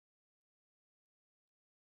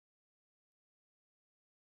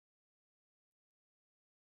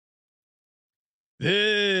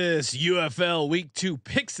This UFL Week 2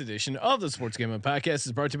 Picks edition of the Sports Gambling Podcast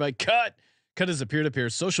is brought to you by Cut. Cut is a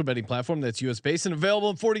peer-to-peer social betting platform that's US based and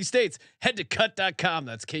available in 40 states. Head to cut.com,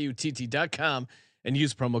 that's KUTT.com, and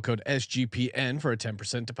use promo code SGPN for a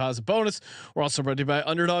 10% deposit bonus. We're also brought to you by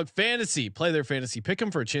Underdog Fantasy. Play their fantasy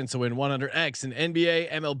pick'em for a chance to win 100x in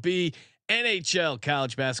NBA, MLB, NHL,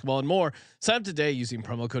 college basketball, and more. Sign up today using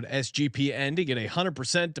promo code SGPN to get a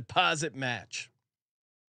 100% deposit match.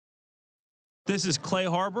 This is Clay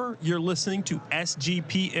Harbor. You're listening to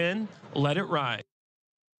SGPN. Let it ride.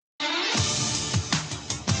 I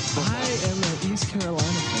am an East Carolina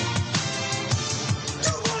fan.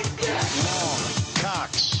 Long,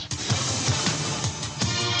 Cox.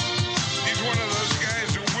 He's one of those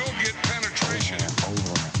guys who will get penetration.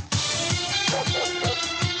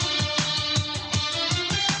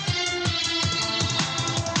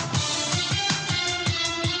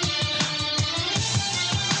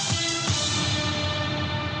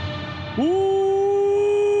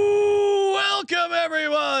 Welcome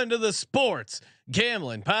everyone to the Sports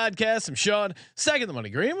Gambling Podcast. I'm Sean, second the money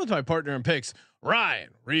green, with my partner in picks, Ryan,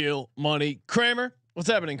 Real Money Kramer. What's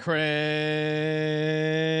happening, Kramer?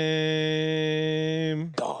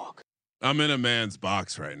 Dog. I'm in a man's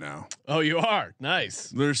box right now. Oh, you are? Nice.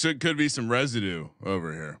 There could be some residue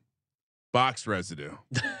over here. Box residue.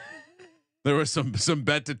 There was some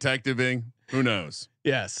bet detectiving. Who knows?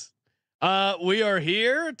 Yes. We are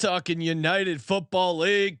here talking United Football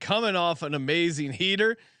League, coming off an amazing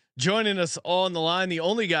heater. Joining us on the line, the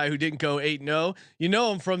only guy who didn't go 8-0. You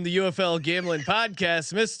know him from the UFL Gambling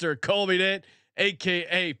Podcast, Mr. Colby Dant,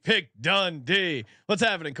 aka Pick Dundee. What's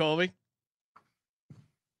happening, Colby?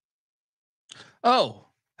 Oh,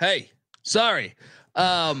 hey, sorry.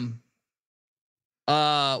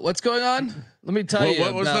 What's going on? Let me tell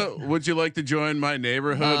you. Would you like to join my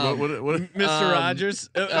neighborhood? What Mr. Rogers.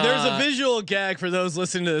 There's a visual gag for those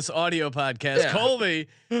listening to this audio podcast. Yeah. Colby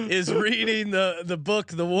is reading the book,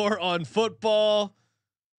 The War on Football.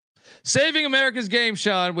 Saving America's Game,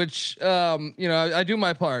 Sean, which, I do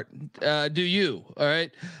my part. Do you? All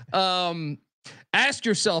right. Ask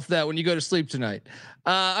yourself that when you go to sleep tonight.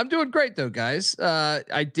 I'm doing great though, guys.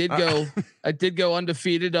 I did go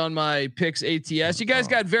undefeated on my picks ATS. You guys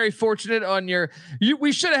got very fortunate on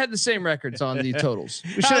we should have had the same records on the totals.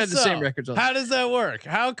 We should have had the same records on. How does that work?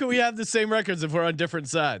 How can we have the same records if we're on different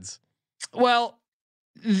sides? Well,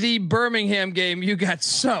 the Birmingham game, you got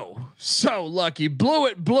so lucky. Blew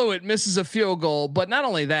it, misses a field goal. But not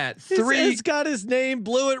only that, it's got his name,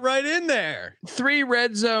 blew it right in there. 3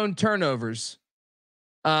 red zone turnovers.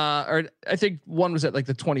 Or I think one was at like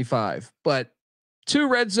the 25, but 2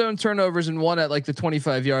 red zone turnovers and 1 at like the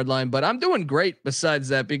 25-yard line. But I'm doing great besides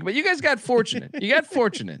that. But you guys got fortunate. You got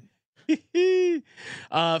fortunate.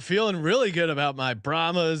 Feeling really good about my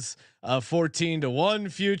Brahmas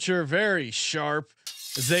 14-1 future. Very sharp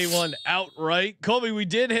as they won outright. Colby, we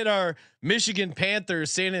did hit our Michigan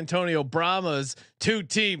Panthers, San Antonio Brahmas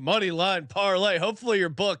 2-team money line parlay. Hopefully your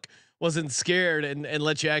book wasn't scared and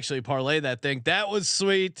let you actually parlay that thing. That was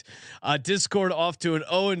sweet. Discord off to an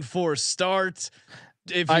 0-4 start.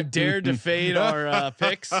 If you dared to fade our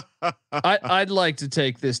picks, I'd like to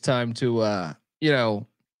take this time to, I know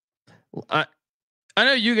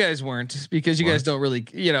you guys weren't, because you guys don't really,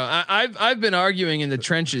 I've been arguing in the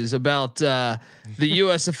trenches about the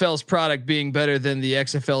USFL's product being better than the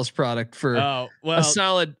XFL's product for a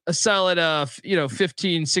solid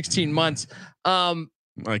 15, 16 months.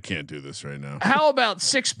 I can't do this right now. How about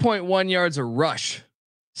 6.1 yards a rush?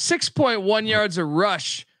 6.1 yards a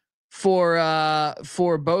rush for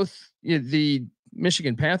both the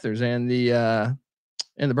Michigan Panthers and the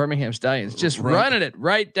Birmingham Stallions. Just running it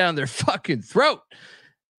right down their fucking throat.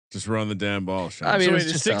 Just run the damn ball, Sean. I mean, so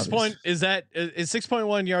wait, is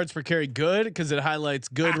 6.1 yards per carry good because it highlights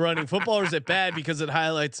good running football, or is it bad because it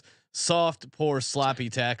highlights soft, poor, sloppy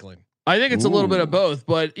tackling? I think it's a little bit of both,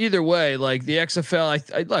 but either way, like the XFL,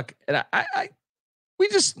 I look, and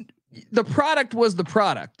the product was the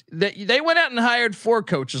product. They went out and hired 4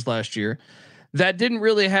 coaches last year that didn't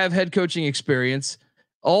really have head coaching experience.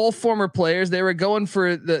 All former players. They were going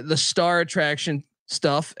for the star attraction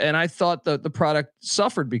stuff, and I thought the product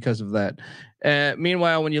suffered because of that.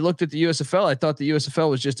 Meanwhile, when you looked at the USFL, I thought the USFL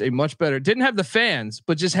was just a much better. Didn't have the fans,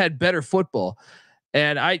 but just had better football.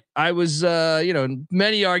 And I was,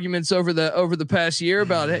 many arguments over the past year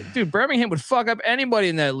about, hey, dude, Birmingham would fuck up anybody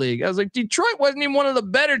in that league. I was like, Detroit wasn't even one of the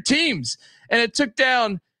better teams, and it took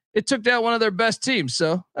down one of their best teams.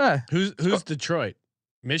 So who's Detroit?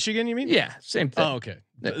 Michigan, you mean? Yeah, same thing. Oh, okay.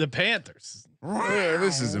 The Panthers. Yeah,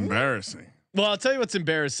 this is embarrassing. Well, I'll tell you what's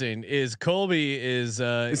embarrassing is Colby is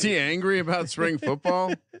he angry about spring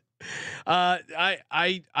football?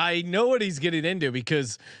 I know what he's getting into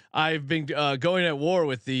because I've been going at war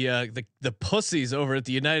with the pussies over at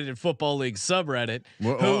the United Football League subreddit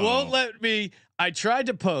who won't let me. I tried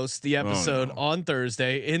to post the episode on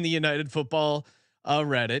Thursday in the United Football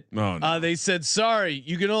Reddit. They said, sorry,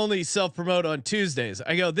 you can only self-promote on Tuesdays.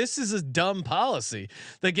 I go, this is a dumb policy.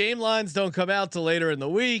 The game lines don't come out till later in the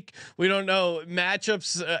week. We don't know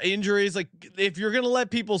matchups, injuries. Like, if you're going to let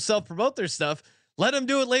people self-promote their stuff, let them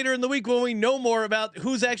do it later in the week when we know more about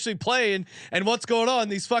who's actually playing and what's going on in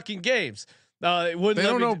these fucking games. They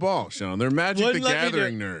don't know ball, Sean. They're Magic the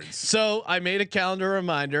Gathering nerds. So I made a calendar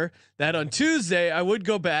reminder that on Tuesday I would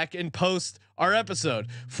go back and post our episode.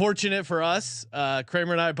 Fortunate for us,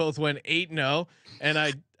 Kramer and I both went 8-0, and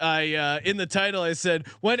I in the title I said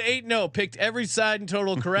went 8-0, picked every side and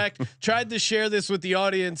total correct. Tried to share this with the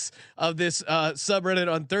audience of this subreddit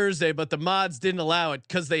on Thursday, but the mods didn't allow it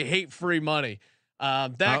because they hate free money.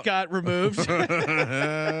 That got removed.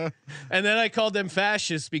 And then I called them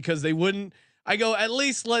fascists because they wouldn't. I go, at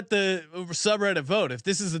least let the subreddit vote. If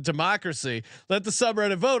this is a democracy, let the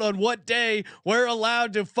subreddit vote on what day we're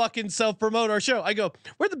allowed to fucking self-promote our show. I go,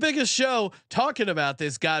 we're the biggest show talking about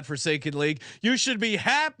this godforsaken league. You should be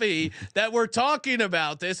happy that we're talking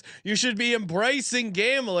about this. You should be embracing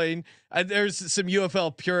gambling. There's some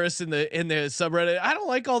UFL purists in the subreddit. I don't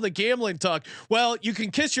like all the gambling talk. Well, you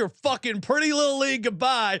can kiss your fucking pretty little league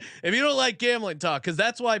goodbye if you don't like gambling talk, because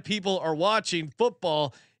that's why people are watching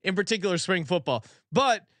football, in particular spring football.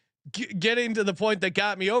 But getting to the point that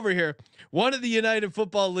got me over here, one of the United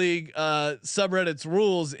Football League subreddit's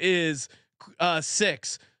rules is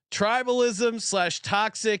 6 tribalism /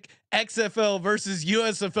 toxic XFL versus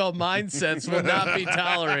USFL mindsets will not be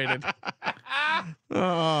tolerated. And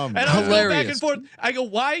I go back and forth. I go,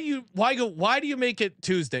 why do you make it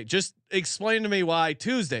Tuesday? Just explain to me why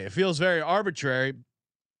Tuesday. It feels very arbitrary.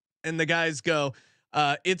 And the guys go,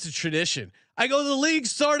 it's a tradition. I go, the league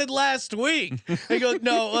started last week. They go,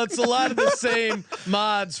 no, it's a lot of the same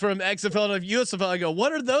mods from XFL and USFL. I go,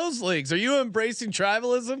 what are those leagues? Are you embracing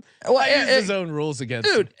tribalism? Well, I use his own rules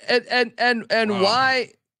against dude. And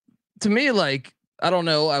why? To me, like, I don't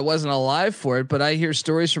know. I wasn't alive for it, but I hear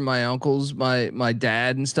stories from my uncles, my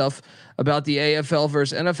dad, and stuff about the AFL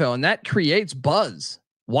versus NFL, and that creates buzz.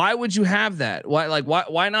 Why would you have that?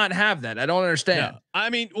 Why not have that? I don't understand. Yeah. I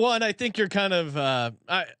mean, one, I think you're kind of,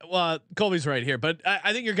 Colby's right here, but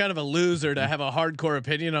I think you're kind of a loser to have a hardcore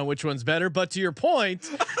opinion on which one's better. But to your point,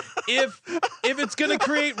 if it's going to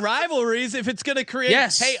create rivalries, if it's going to create,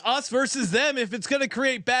 hey, us versus them, if it's going to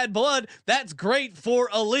create bad blood, that's great for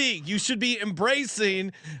a league. You should be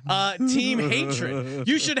embracing team hatred.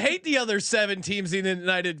 You should hate the other 7 teams in the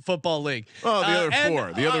United Football League. Oh,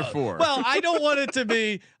 the other four. Well, I don't want it to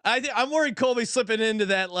be. I'm worried Colby slipping into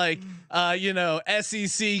that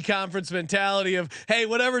SEC conference mentality of, hey,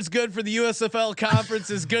 whatever's good for the USFL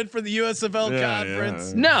conference is good for the USFL conference.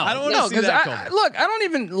 Yeah. No, I don't want to see that. Look, I don't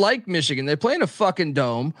even like Michigan. They play in a fucking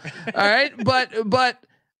dome. All right. But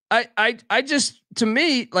I just, to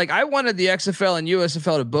me, like, I wanted the XFL and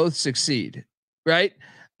USFL to both succeed. Right.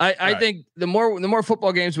 I think the more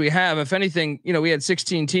football games we have, if anything, we had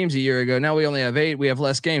 16 teams a year ago. Now we only have 8. We have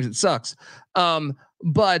less games. It sucks.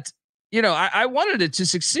 But I wanted it to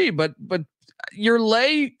succeed, but your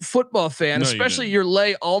lay football fan, especially your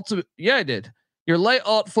lay alt. Yeah, I did. Your lay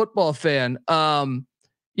alt football fan.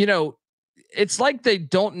 It's like they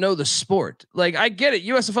don't know the sport. Like, I get it.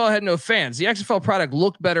 USFL had no fans. The XFL product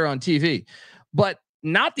looked better on TV, but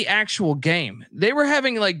not the actual game. They were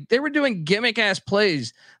doing gimmick ass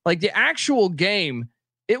plays. Like, the actual game,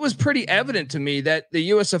 it was pretty evident to me that the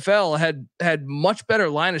USFL had much better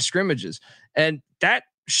line of scrimmages, and that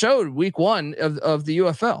showed week 1 of the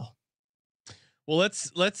UFL. Well, let's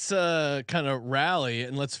kind of rally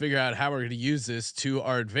and let's figure out how we're going to use this to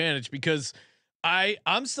our advantage, because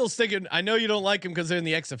I'm still sticking. I know you don't like them because they're in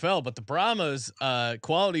the XFL, but the Brahmas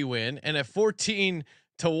quality win, and at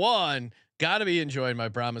 14-1, got to be enjoying my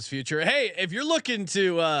Brahmas future. Hey, if you're looking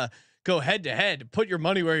to go head to head, put your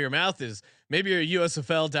money where your mouth is. Maybe you're a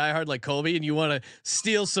USFL diehard like Colby and you want to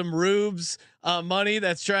steal some Rubes money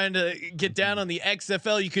that's trying to get down on the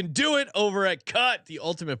XFL. You can do it over at Cut, the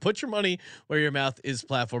ultimate put your money where your mouth is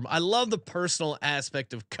platform. I love the personal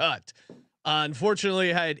aspect of Cut.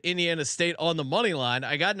 Unfortunately, I had Indiana State on the money line.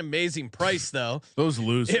 I got an amazing price though. Those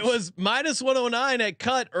losers. It was -109 at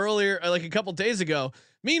Cut earlier, like a couple days ago.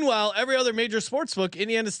 Meanwhile, every other major sports book,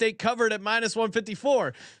 Indiana State covered at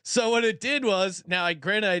 -154. So what it did was, now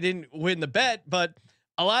granted I didn't win the bet, but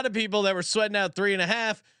a lot of people that were sweating out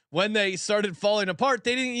 3.5 when they started falling apart,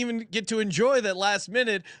 they didn't even get to enjoy that last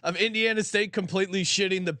minute of Indiana State completely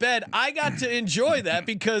shitting the bed. I got to enjoy that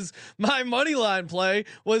because my money line play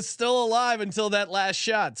was still alive until that last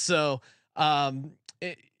shot. So,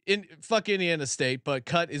 fuck Indiana State, but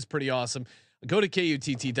cut is pretty awesome. Go to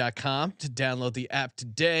KUTT.com to download the app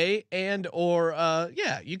today,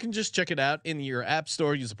 you can just check it out in your app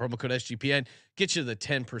store. Use the promo code SGPN, get you the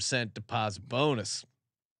 10% deposit bonus.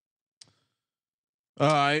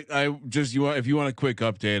 If you want a quick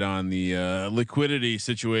update on the liquidity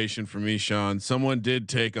situation for me, Sean, someone did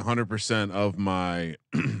take 100% of my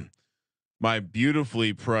my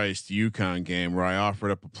beautifully priced UConn game where I offered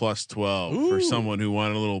up a +12 for someone who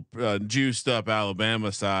wanted a little juiced up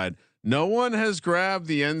Alabama side. No one has grabbed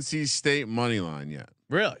the NC State money line yet.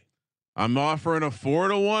 Really? I'm offering a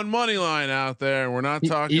 4-1 money line out there. We're not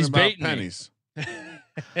talking about pennies.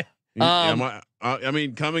 I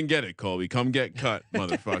mean, come and get it, Colby. Come get cut,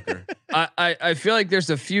 motherfucker. I feel like there's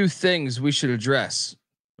a few things we should address.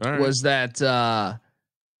 All right. Was that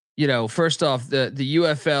first off, the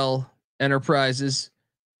UFL enterprises,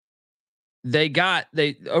 they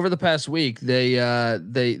over the past week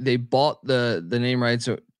they bought the name rights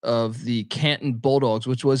of the Canton Bulldogs,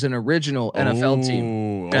 which was an original NFL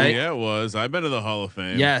team. Okay? Oh yeah, it was. I've been to the Hall of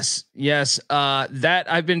Fame. Yes.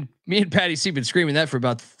 Me and Patty C been screaming that for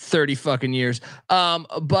about 30 fucking years. Then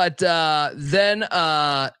hold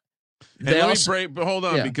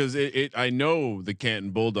on, because I know the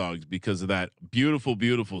Canton Bulldogs because of that beautiful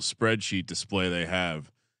spreadsheet display they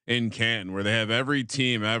have in Canton where they have every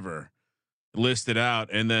team ever listed out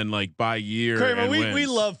and then like by year. Kramer, we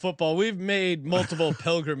love football. We've made multiple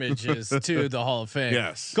pilgrimages to the Hall of Fame.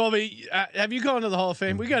 Yes. Colby, have you gone to the Hall of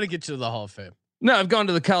Fame? We got to get you to the Hall of Fame. No, I've gone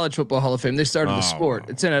to the College Football Hall of Fame. They started the sport.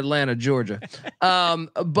 It's in Atlanta, Georgia.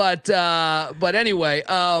 But anyway,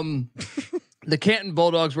 the Canton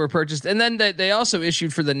Bulldogs were purchased, and then they also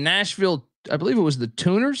issued for the Nashville. I believe it was the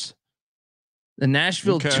Tuners. The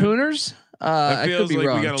Nashville Tuners. I could be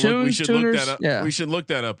wrong. We should look that up. Yeah. We should look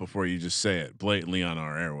that up before you just say it blatantly on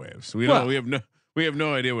our airwaves. We have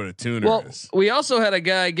no idea what a tuner is. We also had a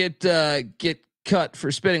guy get cut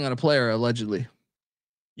for spitting on a player allegedly.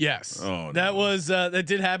 Yes. Oh, that was that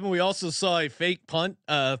did happen. We also saw a fake punt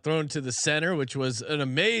thrown to the center, which was an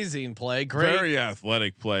amazing play. Great, very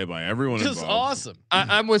athletic play by everyone. Just involved. awesome.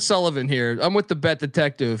 I'm with Sullivan here. I'm with the bet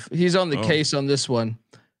detective. He's on the case on this one.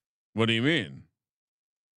 What do you mean?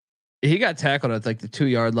 He got tackled at like the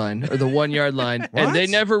 2-yard line or the 1-yard line, and they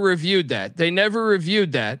never reviewed that.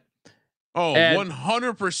 Oh,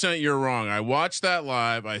 100% you're wrong. I watched that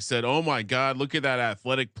live. I said, "Oh my God, look at that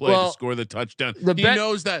athletic play to score the touchdown." He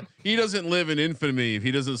knows that he doesn't live in infamy if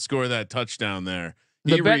he doesn't score that touchdown there.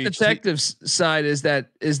 The bet detective's side is that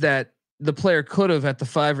the player could have at the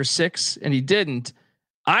 5 or 6 and he didn't.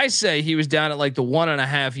 I say he was down at like the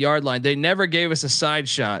 1.5 yard line. They never gave us a side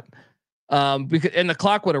shot. And the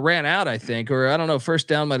clock would have ran out, I think, or I don't know. First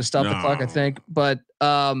down might have stopped the clock, I think, but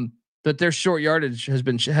their short yardage had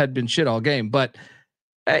been shit all game. But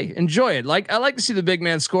hey, enjoy it. I like to see the big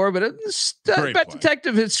man score, but bet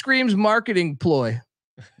detective, it screams marketing ploy.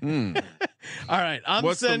 All right,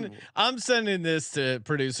 I'm sending this to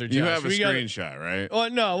producer Josh. You have a screenshot, right? Oh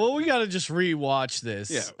no, well we got to just rewatch this.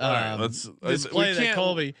 Yeah, all right, let's play that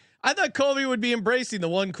Colby. I thought Colby would be embracing the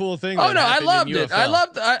one cool thing. Oh no, I loved it.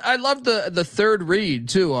 I loved the third read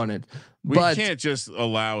too on it. We can't just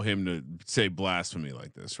allow him to say blasphemy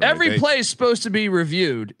like this. Right? Every play is supposed to be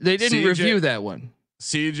reviewed. They didn't review that one.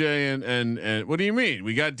 CJ and what do you mean?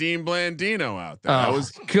 We got Dean Blandino out there. Oh,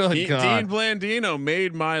 God. Dean Blandino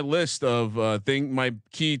made my list of my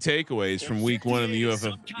key takeaways from week 1 in the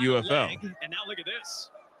UFL. And now look at this.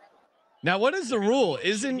 Now, what is the rule?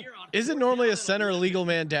 Isn't normally a center a legal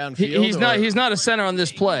man downfield? He's not a center on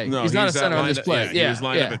this play. No, he's not a center on this play. Yeah, he was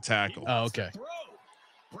lined up at tackle. Oh, okay.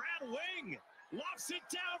 Brad Wing lofts it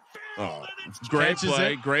downfield. Oh, great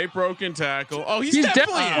play, great broken tackle. Oh, he's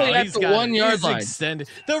definitely at the 1 yard line. Extended.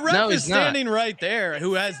 The ref is standing right there,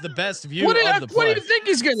 who has the best view of the play. What do you think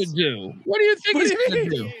he's gonna do? What do you think he's gonna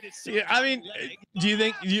do? Yeah, I mean, do you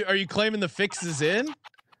think are you claiming the fix is in?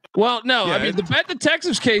 Well, no. Yeah, I mean, the bet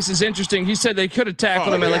detective's case is interesting. He said they could have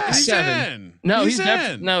tackled him at like the 7. No,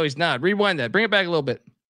 he's not. Rewind that. Bring it back a little bit.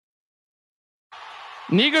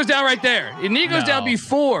 Knee goes down right there. Knee goes down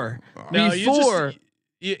before.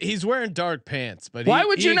 He's wearing dark pants, but why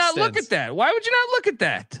would you not look at that? Why would you not look at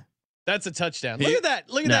that? That's a touchdown. Look at that.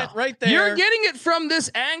 Look at that right there. You're getting it from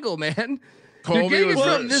this angle, man. Show me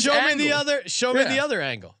the other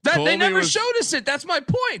angle. They never showed us it. That's my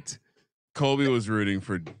point. Colby was rooting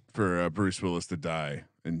for Bruce Willis to die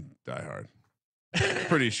in Die Hard.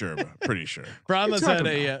 Pretty sure, bro. Pretty sure. Brahmas had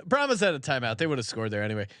a timeout. They would have scored there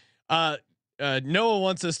anyway. Noah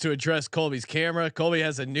wants us to address Colby's camera. Colby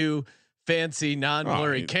has a new fancy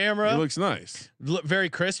non-blurry camera. It looks nice. Very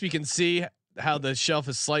crisp. You can see how the shelf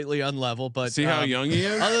is slightly unlevel, but see how young he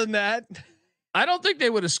is. Other than that, I don't think they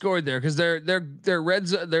would have scored there because their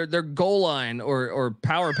goal line or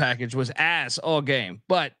power package was ass all game.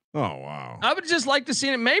 But oh wow, I would just like to see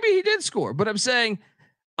it. Maybe he did score, but I'm saying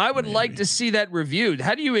I would like to see that reviewed.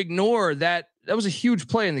 How do you ignore that? That was a huge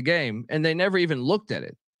play in the game, and they never even looked at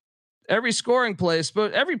it. Every scoring play,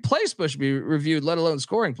 but every play supposed to be reviewed, let alone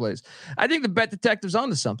scoring plays. I think the bet detective's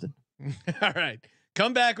onto something. All right,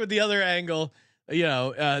 come back with the other angle. You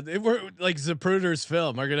know, we're like Zapruder's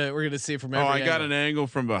film. We're gonna see from every. Oh, I angle. got an angle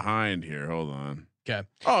from behind here. Hold on. Okay.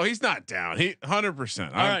 Oh, he's not down. He 100%.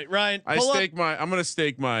 All right, Ryan. I'm gonna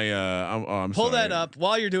stake my. I'm pull sorry. that up.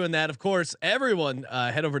 While you're doing that, of course, everyone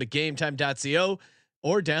head over to GameTime.co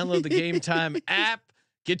or download the GameTime app.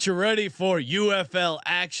 Get you ready for UFL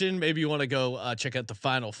action. Maybe you want to go check out the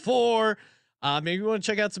Final Four. Maybe you want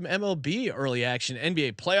to check out some MLB early action,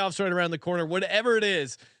 NBA playoffs right around the corner. Whatever it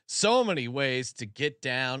is. So many ways to get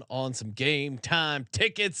down on some Game Time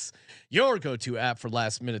tickets. Your go-to app for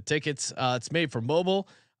last minute tickets. It's made for mobile.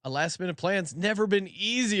 A last minute plan's never been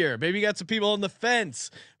easier. Maybe you got some people on the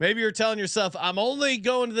fence. Maybe you're telling yourself, I'm only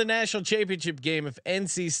going to the national championship game if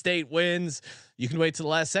NC State wins. You can wait till the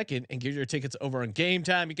last second and get your tickets over on Game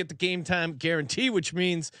Time. You get the Game Time guarantee, which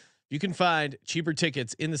means you can find cheaper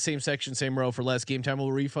tickets in the same section, same row for less. Game Time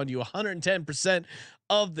will refund you 110%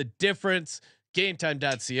 of the difference.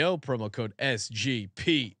 GameTime.co, promo code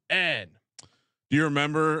SGPN. Do you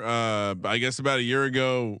remember? I guess about a year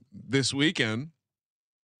ago this weekend,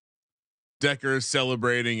 Decker is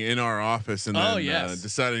celebrating in our office and then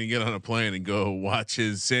deciding to get on a plane and go watch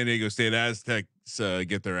his San Diego State Aztecs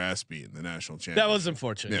get their ass beat in the national championship. That was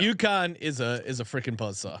unfortunate. Yeah. UConn is a freaking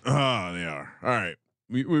buzzsaw. Oh, they are. All right,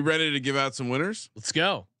 we ready to give out some winners? Let's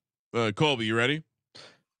go. Colby, you ready?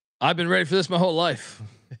 I've been ready for this my whole life.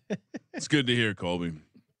 It's good to hear, Colby.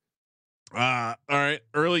 All right,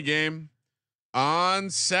 early game on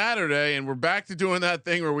Saturday, and we're back to doing that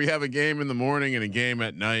thing where we have a game in the morning and a game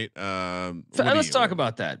at night. Let's talk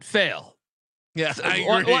about that. Fail. Yeah.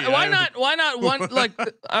 Why not? Why not one? Like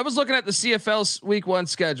I was looking at the CFL's week 1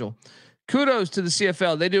 schedule. Kudos to the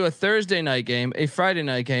CFL. They do a Thursday night game, a Friday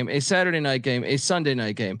night game, a Saturday night game, a Sunday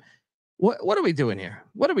night game. What are we doing here?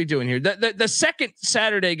 What are we doing here? The second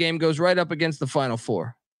Saturday game goes right up against the Final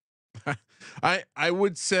Four. I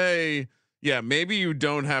would say, yeah, maybe you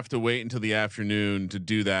don't have to wait until the afternoon to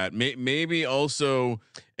do that. Maybe also,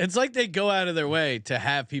 it's like they go out of their way to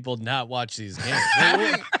have people not watch these games.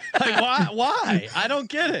 Like why? I don't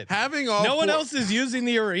get it. No one else is using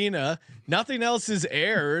the arena. Nothing else is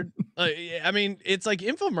aired. I mean, it's like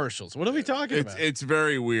infomercials. What are we talking about? It's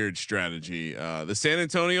very weird strategy. The San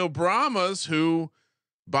Antonio Brahmas, who,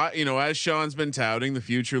 as Sean's been touting, the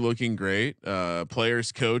future looking great.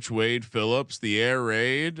 Players coach Wade Phillips, the air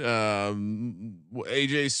raid,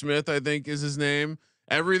 AJ Smith, I think is his name.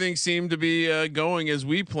 Everything seemed to be going as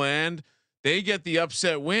we planned. They get the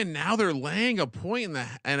upset win. Now they're laying a point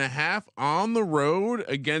and a half on the road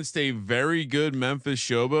against a very good Memphis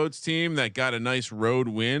Showboats team that got a nice road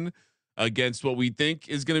win against what we think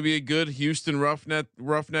is going to be a good Houston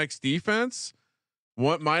Roughnecks defense.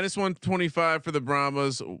 Minus 125 for the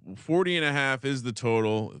Brahmas, 40.5 is the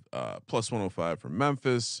total. Plus 105 for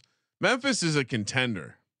Memphis. Memphis is a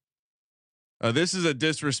contender. This is a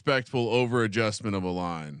disrespectful over adjustment of a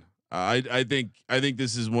line. I think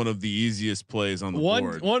this is one of the easiest plays on the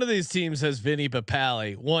board. One of these teams has Vinny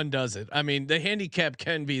Papali. One doesn't. I mean, the handicap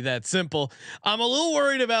can be that simple. I'm a little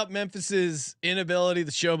worried about Memphis's inability,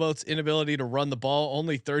 the Showboats' inability to run the ball.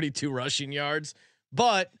 Only 32 rushing yards,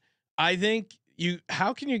 but I think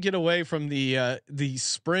how can you get away from the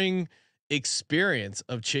spring experience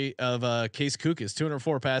of Case Kukas,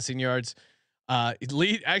 204 passing yards.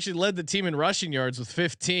 Actually led the team in rushing yards with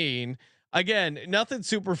 15. Again, nothing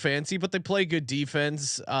super fancy, but they play good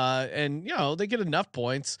defense. And they get enough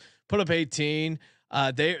points, put up 18.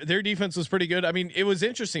 Their defense was pretty good. I mean, it was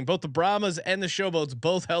interesting. Both the Brahmas and the Showboats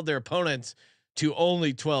both held their opponents to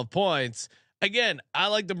only 12 points. Again, I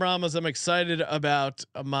like the Brahmas. I'm excited about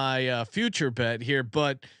my future bet here,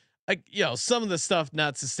 but some of the stuff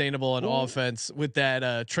not sustainable on offense with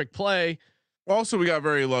that trick play. Also, we got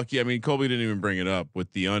very lucky. I mean, Colby didn't even bring it up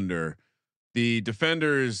with the under. The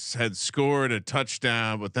defenders had scored a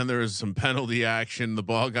touchdown, but then there was some penalty action. The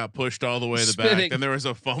ball got pushed all the way to the back, and there was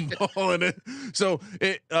a fumble in it. So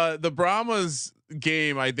the Brahmas,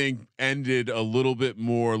 game, I think, ended a little bit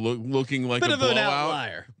more looking like Bit a of an blowout.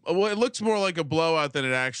 outlier. Well, it looks more like a blowout than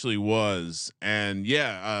it actually was. And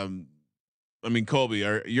yeah, I mean, Colby,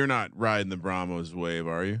 you're not riding the Brahmas wave,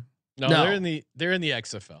 are you? No, No. they're in the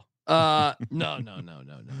XFL. No.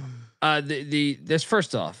 This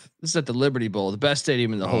first off, this is at the Liberty Bowl, the best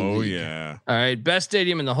stadium in the whole league. Yeah. All right, best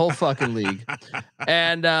stadium in the whole fucking league.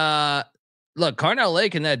 And look, Carnell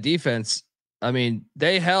Lake and that defense. I mean,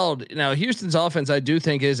 they held. Now Houston's offense, I do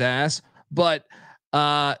think, is ass, but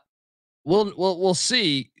we'll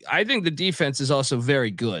see. I think the defense is also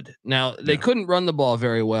very good. Now they couldn't run the ball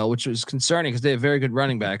very well, which was concerning because they have very good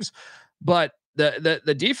running backs. But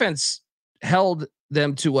the defense held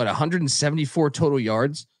them to 174 total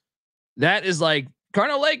yards. That is like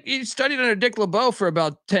Carnell Lake. He studied under Dick LeBeau for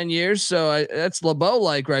about 10 years, so that's LeBeau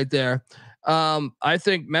like right there. I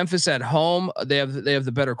think Memphis at home, they have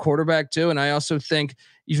the better quarterback too. And I also think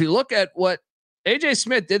if you look at what AJ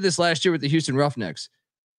Smith did this last year with the Houston Roughnecks,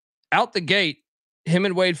 out the gate, him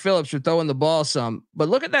and Wade Phillips were throwing the ball some, but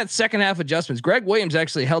look at that second half adjustments. Greg Williams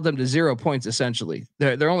actually held them to 0 points. Essentially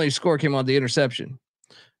their only score came on the interception,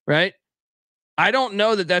 right? I don't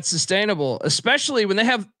know that that's sustainable, especially when they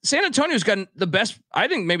have San Antonio's gotten the best, I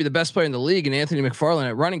think maybe the best player in the league in Anthony McFarland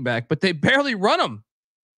at running back, but they barely run him.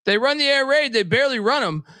 They run the air raid. They barely run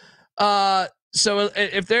him. So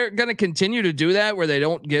if they're going to continue to do that, where they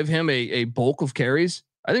don't give him a bulk of carries,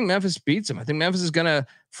 I think Memphis beats him. I think Memphis is going to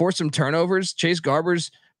force some turnovers. Chase Garbers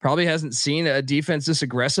probably hasn't seen a defense this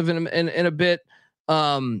aggressive in a bit.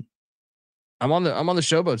 I'm on the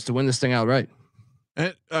Showboats to win this thing outright.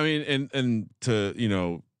 And I mean, and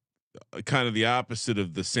to, kind of the opposite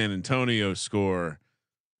of the San Antonio score,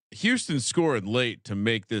 Houston scored late to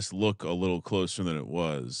make this look a little closer than it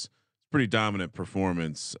was. Pretty dominant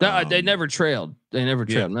performance. They never trailed.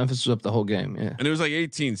 Yeah. Memphis was up the whole game. Yeah. And it was like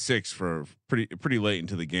 18-6 for pretty late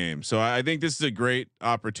into the game. So I think this is a great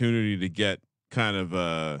opportunity to get kind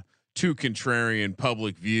of two contrarian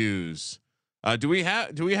public views. Do we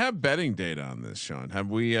have betting data on this, Sean? Have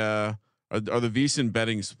we are the VSiN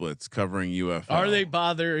betting splits covering UFL? Are they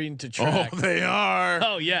bothering to track? Oh, they are.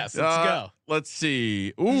 Oh yes, let's go. Let's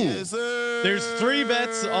see. Ooh, Yes, There's 3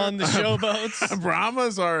 bets on the Showboats.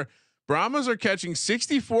 Brahmas are catching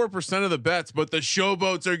 64% of the bets, but the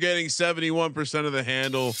Showboats are getting 71% of the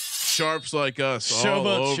handle. Sharps like us, all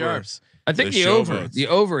Showboat over. sharps. I think The the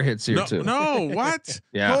over hits here too. No, what?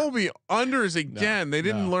 Yeah. Colby, unders again. They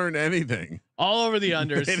didn't learn anything. All over the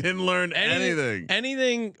unders. They didn't learn anything.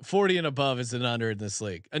 Anything 40 and above is an under in this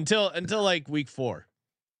league until like week 4.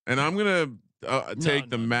 And I'm gonna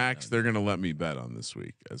take the max. They're gonna let me bet on this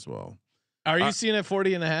week as well. Are you seeing at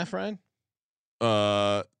 40 and a half, Ryan?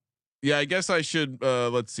 Yeah, I guess I should.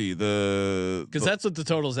 Let's see because that's what the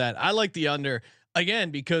total's at. I like the under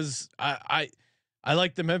again because I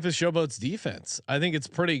like the Memphis Showboats defense. I think it's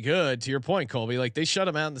pretty good. To your point, Colby, like they shut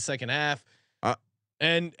them out in the second half.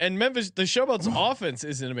 And Memphis, the Showboats offense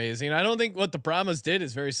isn't amazing. I don't think what the Brahmas did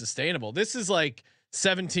is very sustainable. This is like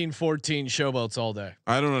 17-14 Showboats all day.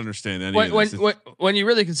 I don't understand any of this. When you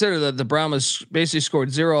really consider that the Brahmas basically scored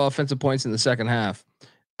 0 offensive points in the second half,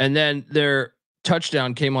 and then their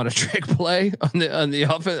touchdown came on a trick play on the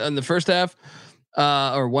offense on the first half,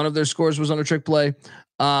 or one of their scores was on a trick play.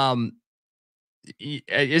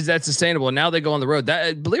 Is that sustainable? And now they go on the road.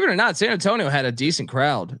 That, believe it or not, San Antonio had a decent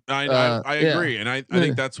crowd. I agree, and I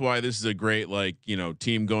think that's why this is a great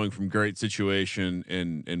team going from great situation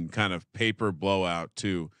and kind of paper blowout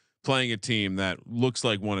to playing a team that looks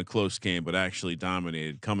like won a close game but actually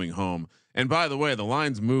dominated coming home. And by the way, the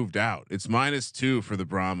line's moved out. It's -2 for the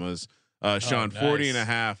Brahmas. Sean, nice.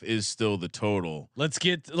 40.5 is still the total. Let's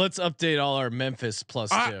update all our Memphis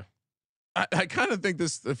 +2. I kind of think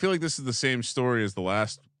this. I feel like this is the same story as the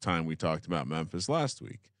last time we talked about Memphis last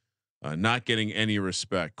week. Not getting any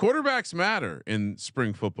respect. Quarterbacks matter in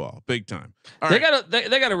spring football, big time. They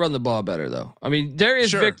gotta run the ball better though. I mean,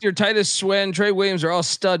 Darius Victor, Titus Swin, Trey Williams are all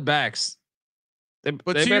stud backs. To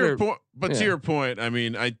your point, I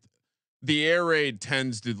mean, the air raid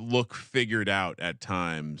tends to look figured out at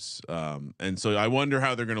times, and so I wonder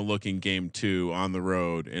how they're going to look in game 2 on the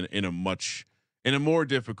road in a more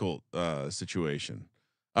difficult situation.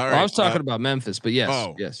 All right, I was talking about Memphis, but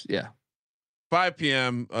yes, yeah. 5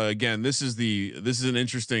 p.m. Again, this is an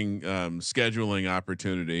interesting scheduling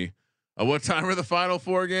opportunity. What time are the final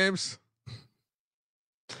 4 games?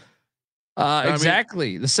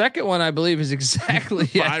 Exactly. The second one, I believe, is exactly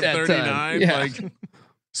 5:39. Yeah.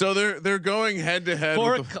 So they're going head to head.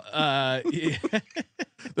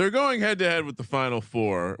 They're going head to head with the Final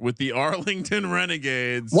Four with the Arlington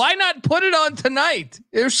Renegades. Why not put it on tonight?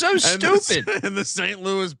 They're so stupid. And the St.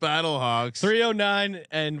 Louis Battlehawks. 309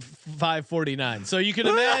 and 549. So you can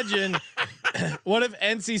imagine what if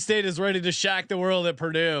NC State is ready to shack the world at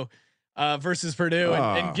Purdue versus Purdue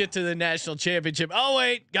and get to the national championship. Oh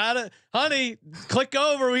wait, honey, click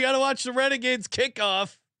over. We gotta watch the Renegades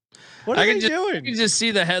kickoff. What are they doing? You can just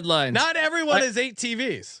see the headlines. Not everyone has 8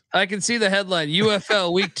 TVs. I can see the headline: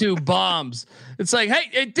 UFL Week 2 bombs. It's like, hey,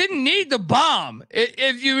 it didn't need the bomb.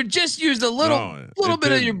 If you just used a little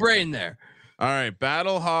bit of your brain there. All right,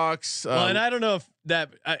 Battlehawks. Well, and I don't know if that.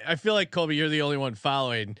 I feel like Colby, you're the only one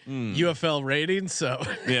following UFL ratings. So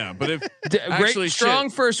yeah, but if great, strong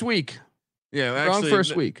first week. Yeah, strong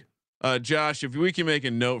first week. Josh, if we can make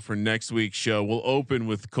a note for next week's show, we'll open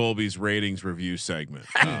with Colby's ratings review segment.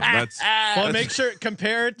 That's make sure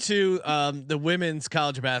compare it to the women's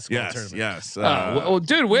college basketball tournament. Yes. Well,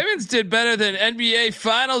 dude, women's did better than NBA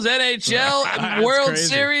Finals, NHL, World crazy.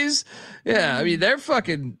 Series. Yeah, I mean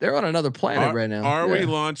they're on another planet right now. Are we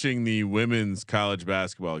launching the women's college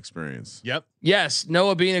basketball experience? Yep. Yes,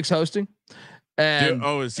 Noah Beanick's hosting. And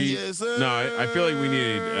is he? Yes, no, I feel like we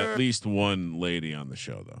need at least one lady on the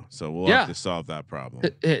show though, so we'll have to solve that problem.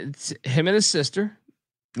 It's him and his sister.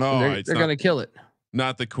 Oh, they're gonna kill it.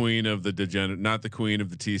 Not the queen of the degenerate, not the queen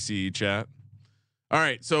of the TCE chat. All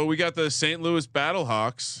right, so we got the St. Louis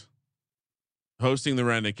Battlehawks hosting the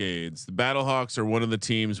Renegades. The Battlehawks are one of the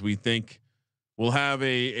teams we think will have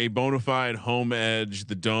a bona fide home edge.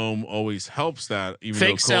 The dome always helps that. Even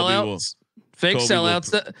fake though Colby sellouts. Fake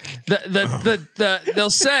sellouts. They'll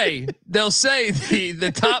say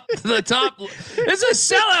the top it's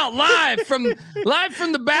a sellout live from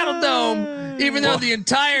the Battle Dome, even though the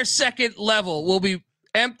entire second level will be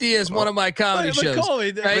empty as one of my comedy shows.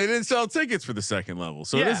 Colby, They didn't sell tickets for the second level,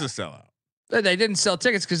 so it is a sellout. They didn't sell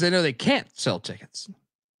tickets because they know they can't sell tickets.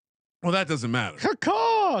 Well, that doesn't matter.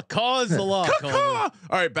 Caw is the law. All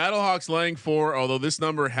right, Battlehawks laying 4. Although this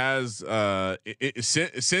number has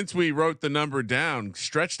since we wrote the number down,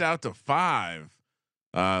 stretched out to 5.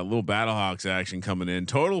 Little Battlehawks action coming in.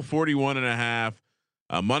 Total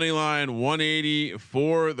 41.5. Money line 180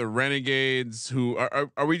 for the Renegades. Who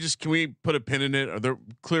are we just? Can we put a pin in it? They're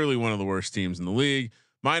clearly one of the worst teams in the league.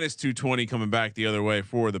 Minus 220 coming back the other way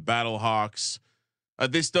for the Battlehawks.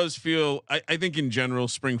 This does feel, I think in general,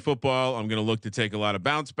 spring football, I'm going to look to take a lot of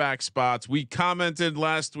bounce back spots. We commented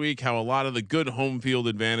last week how a lot of the good home field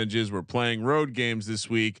advantages were playing road games this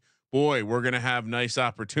week. Boy, we're going to have nice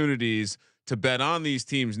opportunities to bet on these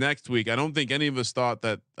teams next week. I don't think any of us thought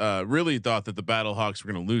that, really thought that the Battlehawks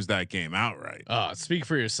were going to lose that game outright. Speak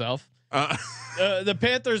for yourself. The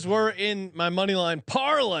Panthers were in my money line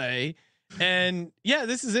parlay. And yeah,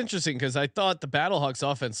 this is interesting because I thought the Battlehawks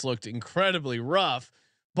offense looked incredibly rough,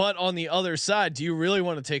 but on the other side, do you really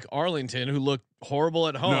want to take Arlington, who looked horrible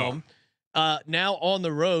at home, now on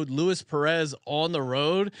the road, Luis Perez on the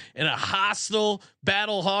road in a hostile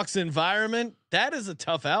Battlehawks environment? That is a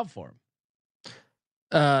tough out for him.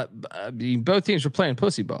 I mean, both teams were playing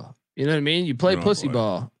pussy ball. You know what I mean? You play pussy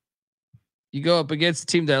ball. You go up against a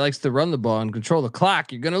team that likes to run the ball and control the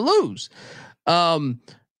clock. You're going to lose.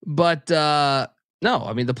 But no,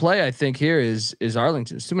 I mean the play I think here is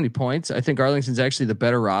Arlington's too many points. I think Arlington's actually the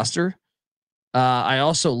better roster. I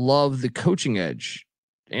also love the coaching edge.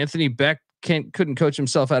 Anthony Beck couldn't coach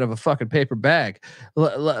himself out of a fucking paper bag,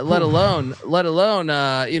 let alone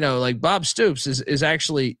like Bob Stoops is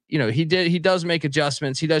actually, he does make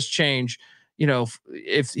adjustments. He does change,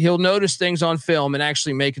 if he'll notice things on film and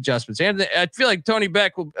actually make adjustments. And I feel like Tony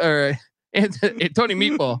Beck Tony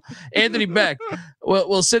Meatball, Anthony Beck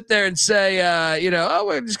will sit there and say,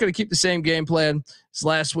 we're just going to keep the same game plan as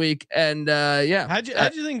last week. And how'd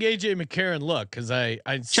you think AJ McCarron look? Cause I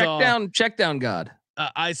saw check down God.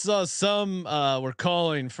 I saw some were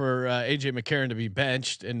calling for AJ McCarron to be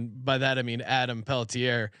benched. And by that, I mean, Adam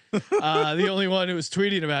Pelletier, the only one who was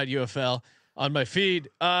tweeting about UFL on my feed.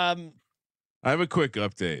 I have a quick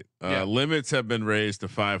update. Limits have been raised to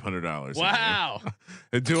 $500. Wow.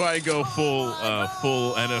 Do I go full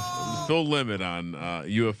limit on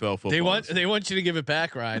UFL football? They want you to give it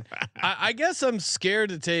back, Ryan. I guess I'm scared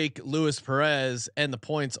to take Luis Perez and the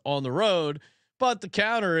points on the road, but the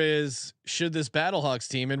counter is, should this Battlehawks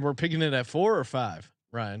team, and we're picking it at 4 or 5,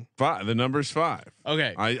 Ryan? 5. The number's 5.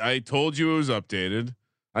 Okay. I told you it was updated.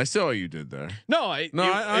 I saw what you did there.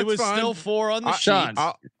 It was fine. Still 4 on the sheet.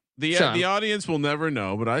 The audience will never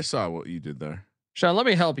know, but I saw what you did there. Sean, let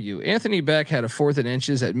me help you. Anthony Beck had a 4th and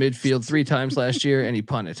inches at midfield 3 times last year, and he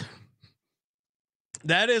punted.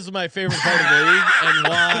 That is my favorite part of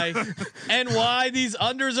the league, and why these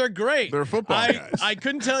unders are great. They're football guys. I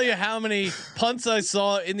couldn't tell you how many punts I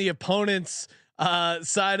saw in the opponent's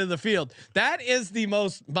side of the field. That is the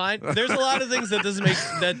most mind. There's a lot of things that doesn't make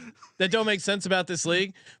that don't make sense about this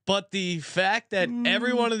league, but the fact that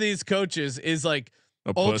every one of these coaches is like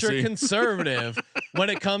ultra conservative when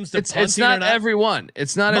it comes to it's not everyone.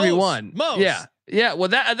 It's not everyone. Most. Yeah. Yeah, well,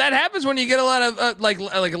 that happens when you get a lot of like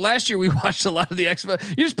last year we watched a lot of the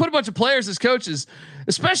XFL. You just put a bunch of players as coaches,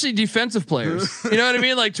 especially defensive players. You know what I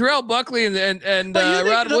mean? Like Terrell Buckley and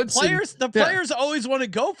Rod Woodson. The players always want to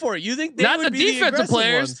go for it. You think they not would the be defensive the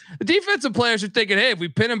players? Ones. The defensive players are thinking, hey, if we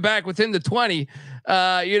pin him back within the 20,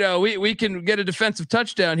 we can get a defensive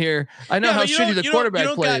touchdown here. I know how shitty the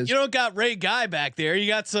quarterback play is. You don't got Ray Guy back there. You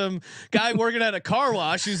got some guy working at a car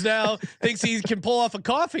wash who's now thinks he can pull off a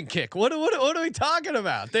coughing kick. What are we talking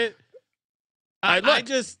about? I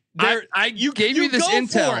gave you this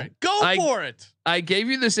intel. Go for it. I gave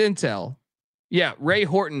you this intel. Yeah, Ray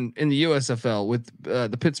Horton in the USFL with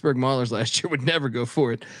the Pittsburgh Maulers last year would never go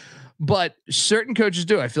for it, but certain coaches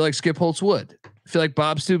do. I feel like Skip Holtz would. I feel like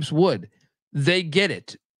Bob Stoops would. They get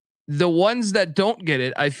it. The ones that don't get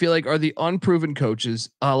it, I feel like, are the unproven coaches,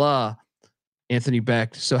 a la Anthony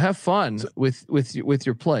Beck. So have fun with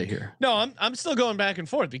your play here. No, I'm still going back and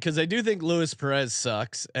forth because I do think Luis Perez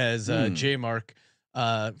sucks as J Mark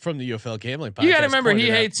from the UFL Gambling Podcast. You got to remember he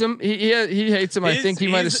hates him. He hates him. I think he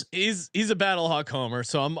might have. He's a Battlehawk homer,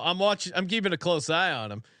 so I'm watching. I'm keeping a close eye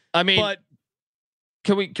on him. I mean, but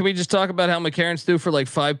can we just talk about how McCarron's threw for like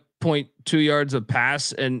 5.2 yards of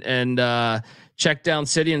pass and check down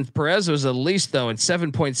City, and Perez was at least though in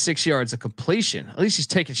 7.6 yards of completion. At least he's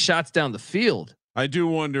taking shots down the field. I do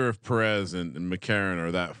wonder if Perez and McCarron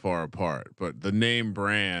are that far apart, but the name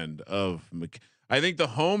brand of I think the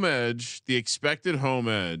home edge, the expected home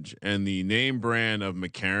edge, and the name brand of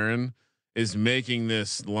McCarron is making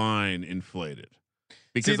this line inflated.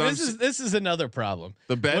 Because see, this is another problem.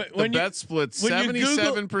 The bet split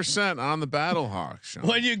 77% on the Battlehawks. Sean.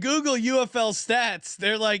 When you Google UFL stats,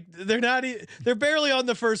 they're barely on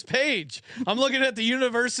the first page. I'm looking at the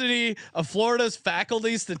University of Florida's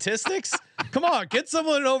faculty statistics. Come on, get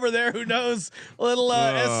someone over there who knows a little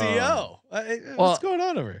SEO. What's going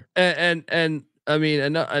on over here? And I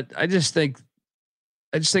mean, I just think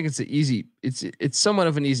it's somewhat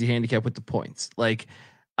of an easy handicap with the points. Like,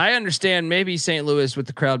 I understand maybe St. Louis with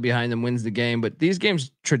the crowd behind them wins the game, but these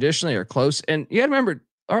games traditionally are close. And you got to remember,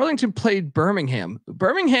 Arlington played Birmingham.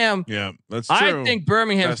 Yeah, that's true. I think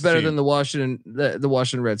Birmingham's better than the Washington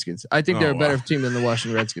Redskins. I think they're a better team than the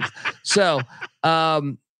Washington Redskins. So, all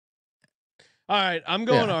right, I'm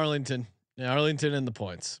going Arlington. Yeah, Arlington and the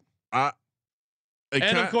points. And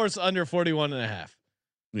of course, under 41.5.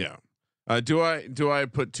 Yeah. Do I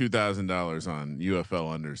put $2,000 on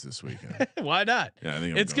UFL unders this weekend? Why not? Yeah, I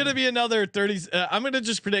think it's going to be another 30. I'm going to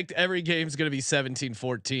just predict every game is going to be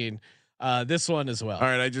 17-14. This one as well. All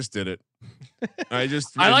right, I just did it. I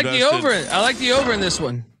like the over. I like the over in this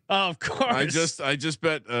one. Oh, of course. I just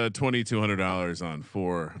bet $2,200 on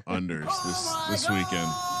 4 unders this weekend.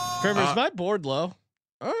 Kramer, is my board low?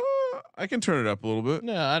 I can turn it up a little bit.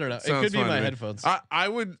 No, I don't know. It could be my headphones. I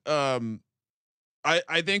would.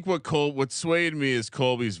 I think what swayed me is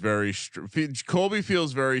Colby's Colby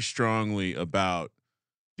feels very strongly about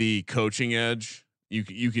the coaching edge. You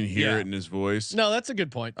can hear it in his voice. No, that's a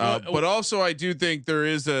good point. But also I do think there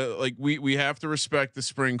is we have to respect the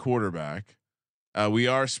spring quarterback. We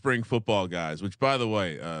are spring football guys, which by the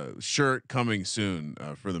way, shirt coming soon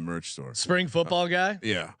for the merch store. Spring football guy.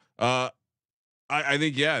 Yeah. I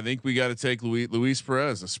think we got to take Luis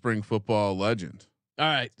Perez, a spring football legend. All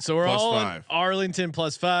right, so we're all on +5. Arlington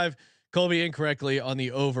 +5. Colby incorrectly on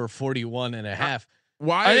the over 41.5.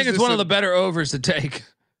 Why? I think it's one of the better overs to take.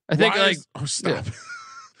 I think stop. Yeah.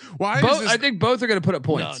 Why? I think both are going to put up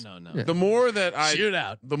points. No. Yeah. The more that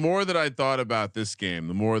the more that I thought about this game,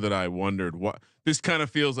 the more that I wondered what this kind of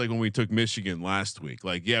feels like when we took Michigan last week.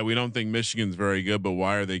 Like, yeah, we don't think Michigan's very good, but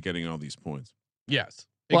why are they getting all these points? Yes.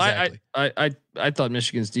 Well, exactly. I thought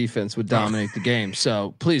Michigan's defense would dominate the game.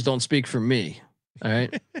 So please don't speak for me. All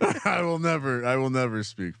right. I will never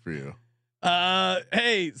speak for you.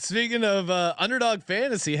 Hey, speaking of Underdog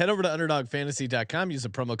Fantasy, head over to underdogfantasy.com. Use the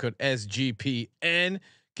promo code SGPN.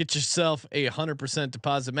 Get yourself a 100%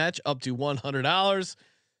 deposit match up to $100.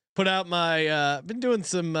 Put out my been doing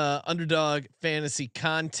some Underdog Fantasy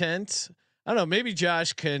content. I don't know, maybe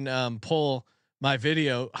Josh can pull my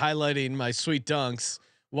video highlighting my sweet dunks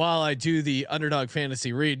while I do the Underdog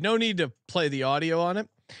Fantasy read. No need to play the audio on it.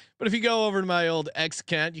 But if you go over to my old X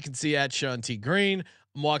account, you can see at Sean T Green.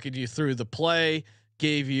 I'm walking you through the play.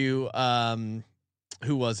 Gave you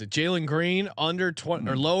who was it? Jalen Green under 20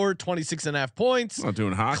 or lower 26.5 points. Not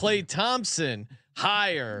doing hockey. Klay Thompson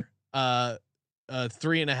higher,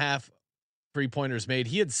 3.5 3-pointers made.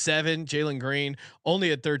 He had 7. Jalen Green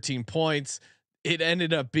only at 13 points. It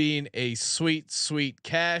ended up being a sweet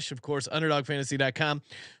cash. Of course, underdogfantasy.com,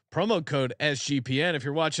 promo code SGPN. If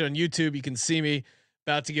you're watching on YouTube, you can see me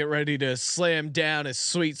about to get ready to slam down a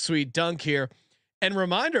sweet dunk here. And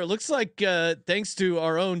reminder, it looks like thanks to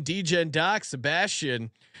our own DGen Doc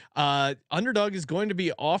Sebastian, Underdog is going to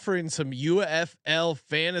be offering some UFL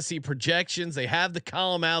fantasy projections. They have the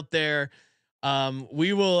column out there.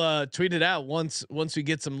 We will tweet it out once we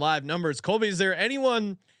get some live numbers. Colby, is there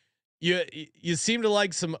anyone you seem to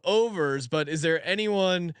like some overs, but is there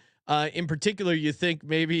anyone in particular you think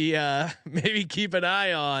maybe keep an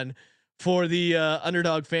eye on for the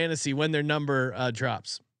Underdog fantasy when their number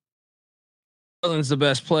drops? McFarland's the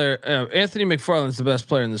best player. Anthony McFarland's the best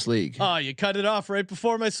player in this league. Oh, you cut it off right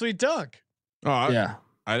before my sweet dunk. Oh yeah.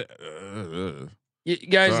 Guys,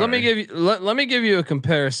 Guys, sorry. let me give you a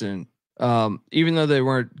comparison. Even though they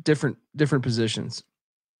weren't different positions.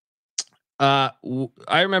 I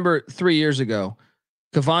remember 3 years ago,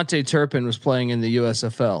 Cavante Turpin was playing in the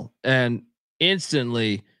USFL, and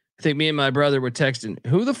instantly, I think me and my brother were texting,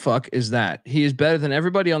 "Who the fuck is that? He is better than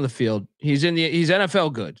everybody on the field. He's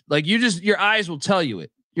NFL good. Like your eyes will tell you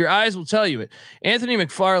it. Your eyes will tell you it. Anthony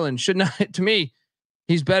McFarland should not. To me,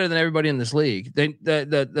 he's better than everybody in this league.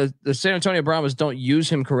 The San Antonio Brahmas don't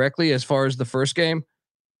use him correctly as far as the first game.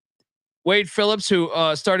 Wade Phillips, who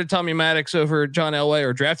started Tommy Maddox over John Elway,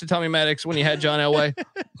 or drafted Tommy Maddox when he had John Elway,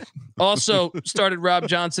 also started Rob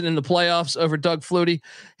Johnson in the playoffs over Doug Flutie.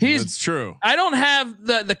 That's true. I don't have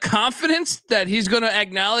the confidence that he's going to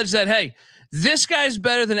acknowledge that, hey, this guy's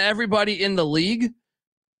better than everybody in the league.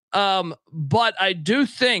 But I do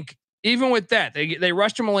think even with that, they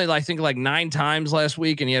rushed him only, I think, like 9 times last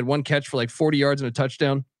week, and he had 1 catch for like 40 yards and a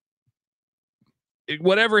touchdown.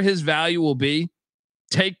 Whatever his value will be,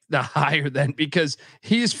 take the higher then, because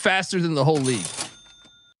he's faster than the whole league.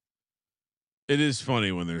 It is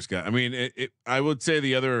funny when there's guys. I mean, I would say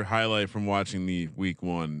the other highlight from watching the week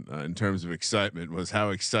 1 in terms of excitement was how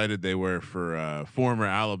excited they were for former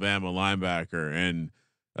Alabama linebacker and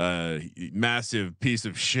massive piece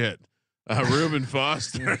of shit, Reuben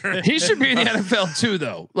Foster. He should be in the NFL too,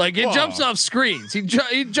 though. Like it jumps off screens. He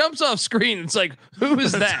jumps off screen. It's like, who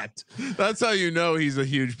is that? That's how you know he's a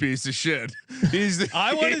huge piece of shit.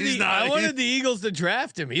 I wanted the Eagles to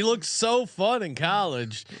draft him. He looked so fun in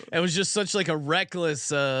college. It was just such like a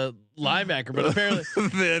reckless linebacker, but apparently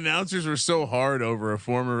the announcers were so hard over a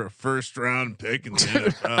former first-round pick in the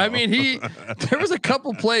NFL. I mean, there was a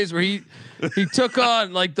couple plays where he took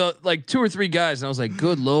on like 2 or 3 guys, and I was like,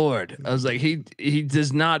 good Lord. I was like, he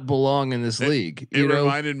does not belong in this league. It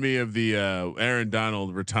reminded me of the Aaron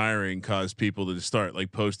Donald retiring caused people to start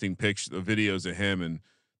like posting videos of him, and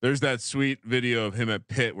there's that sweet video of him at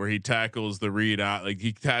Pitt where he tackles the read out, like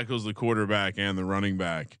he tackles the quarterback and the running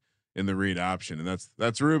back in the read option, and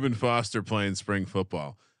that's Reuben Foster playing spring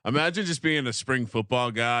football. Imagine just being a spring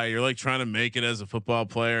football guy. You're like trying to make it as a football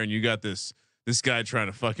player, and you got this guy trying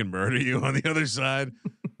to fucking murder you on the other side.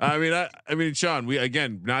 I mean, Sean, we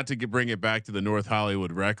again, not to bring it back to the North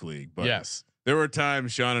Hollywood Rec League, but yes, there were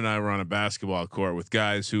times Sean and I were on a basketball court with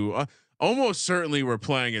guys who almost certainly were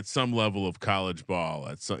playing at some level of college ball.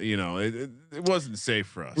 It wasn't safe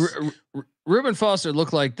for us. Reuben Foster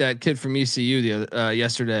looked like that kid from ECU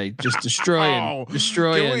yesterday, just destroying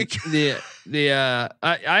the.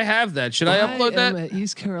 I have that. Should I upload that? I'm an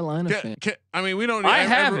East Carolina fan. I mean, we don't. I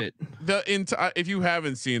have it. If you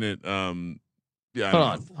haven't seen it, yeah.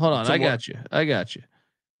 Hold on. I got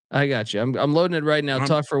you. I'm loading it right now.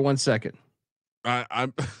 Talk for 1 second. I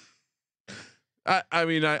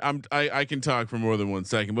can talk for more than 1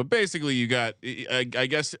 second, but basically you got, I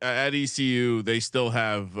guess at ECU, they still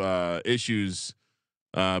have issues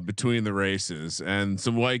between the races, and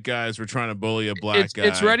some white guys were trying to bully a black guy.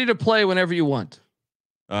 It's ready to play whenever you want.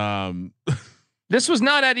 This was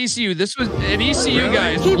not at ECU. This was an ECU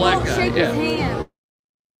guy. It's a black guy. Yeah.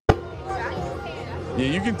 Yeah,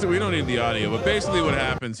 you can. We don't need the audio, but basically what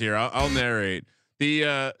happens here, I'll narrate.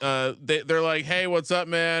 They're like, "Hey, what's up,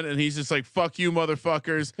 man?" And he's just like, "Fuck you,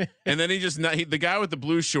 motherfuckers!" And then the guy with the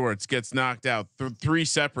blue shorts gets knocked out 3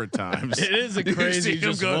 separate times. It is a crazy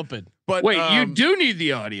just whooping. But wait, you do need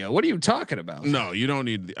the audio. What are you talking about? No, you don't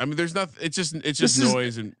need. I mean, there's nothing. It's just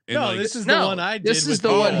noise and no. like, This is the one I did. This is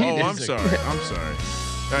the one he did. I'm sorry. All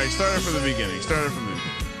right, start it from the beginning.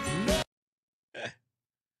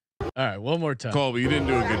 All right, one more time. Colby, you didn't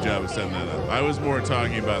do a good job of setting that up. I was more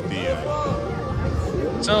talking about the.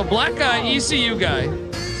 So black guy, ECU guy,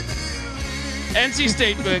 NC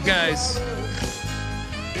State guys.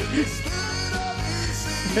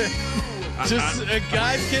 Just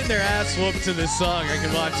guys getting their ass whooped to this song. I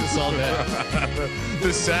can watch this all day.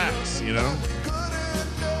 The sax, you know.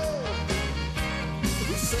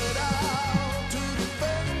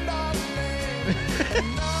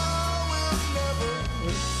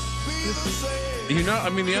 You know, I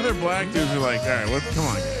mean, the other black dudes are like, all right, what? Come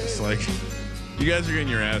on, guys. Like, you guys are getting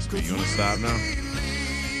your ass beat. You want to stop now?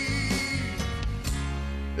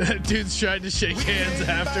 Dude's trying to shake hands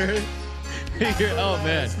after. Oh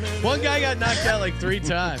man, one guy got knocked out like 3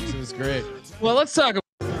 times. It was great. Well, let's talk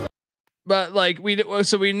about like we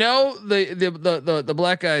know the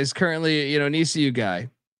black guy is currently an ECU guy,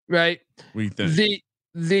 right? We think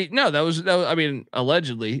that was I mean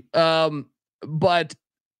allegedly, but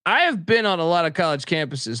I have been on a lot of college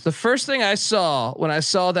campuses. The first thing I saw when I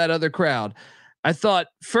saw that other crowd, I thought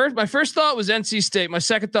my first thought was NC State. My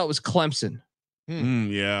second thought was Clemson.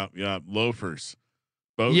 Yeah, loafers,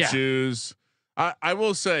 boat shoes. I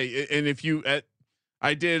will say, and if you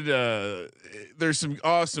I did. There's some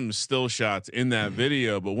awesome still shots in that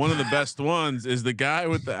video, but one of the best ones is the guy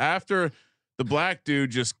with after the black dude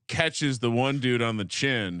just catches the one dude on the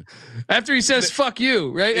chin after he says "fuck you,"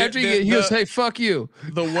 right? After he goes, "Hey, fuck you."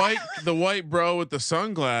 The white bro with the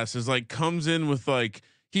sunglasses like comes in with like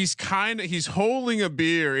he's holding a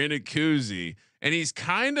beer in a koozie. And he's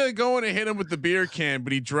kind of going to hit him with the beer can,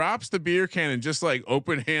 but he drops the beer can and just like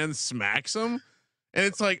open hands smacks him. And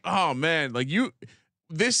it's like, oh man, like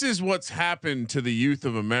this is what's happened to the youth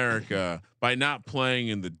of America by not playing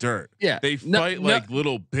in the dirt. Yeah. They fight like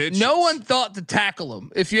little bitches. No one thought to tackle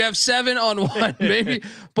him. If you have 7 on 1, maybe.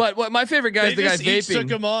 But what my favorite guy is the guy vaping. Took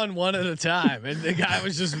him on one at a time, and the guy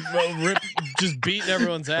was just just beating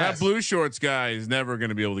everyone's ass. That blue shorts guy is never going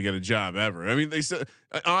to be able to get a job ever. I mean, they said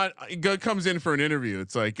comes in for an interview.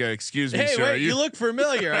 It's like, excuse me, hey, sir. Wait, you look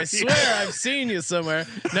familiar. I swear I've seen you somewhere.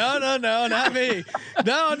 No, not me.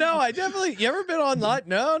 No, I definitely. You ever been online?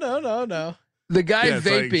 No. The guy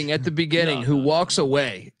vaping at the beginning who walks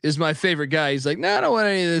away is my favorite guy. He's like, no, I don't want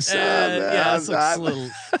any of this. This looks a little.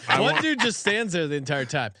 One dude just stands there the entire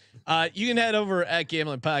time. You can head over at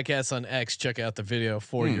Gambling Podcast on X. Check out the video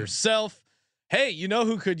for yourself. Hey, you know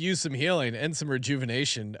who could use some healing and some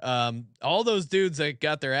rejuvenation? All those dudes that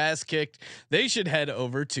got their ass kicked, they should head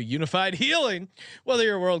over to Unified Healing. Whether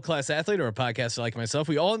you're a world-class athlete or a podcaster like myself,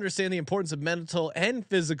 we all understand the importance of mental and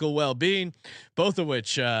physical well-being, both of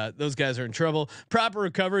which those guys are in trouble. Proper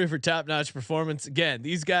recovery for top-notch performance. Again,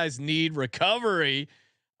 these guys need recovery.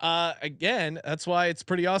 Again, that's why it's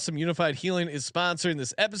pretty awesome. Unified Healing is sponsoring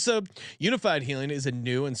this episode. Unified Healing is a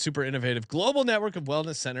new and super innovative global network of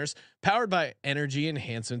wellness centers powered by Energy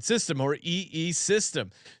Enhancement System, or EESystem.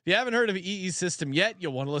 If you haven't heard of EESystem yet,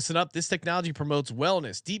 you'll want to listen up. This technology promotes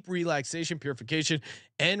wellness, deep relaxation, purification,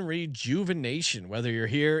 and rejuvenation. Whether you're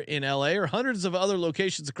here in LA or hundreds of other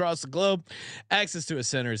locations across the globe, access to a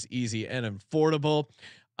center is easy and affordable.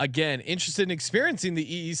 Again, interested in experiencing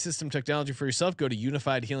the EESystem technology for yourself? Go to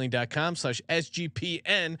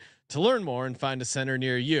unifiedhealing.com/SGPN to learn more and find a center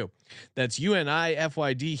near you. That's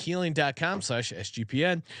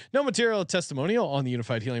UNIFYDhealing.com/SGPN. No material or testimonial on the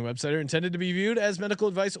Unified Healing website are intended to be viewed as medical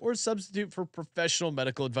advice or substitute for professional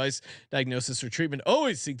medical advice, diagnosis, or treatment.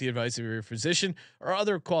 Always seek the advice of your physician or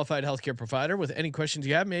other qualified healthcare provider with any questions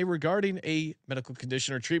you have may regarding a medical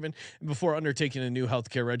condition or treatment and before undertaking a new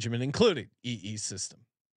healthcare regimen, including EESystem.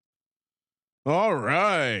 All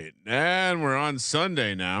right, and we're on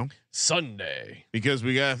Sunday now. Sunday, because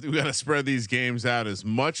we got to spread these games out as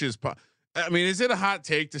much as I mean, is it a hot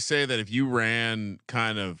take to say that if you ran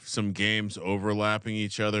kind of some games overlapping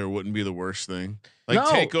each other, it wouldn't be the worst thing? Like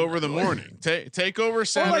take over the morning, take over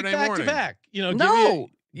Saturday back morning. To back. You know,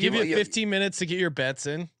 give you 15 minutes to get your bets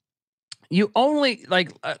in. You only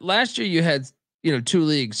last year you had 2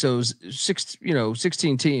 leagues, so it was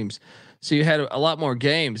 16 teams, so you had a lot more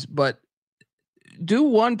games, but do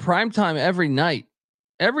one primetime every night,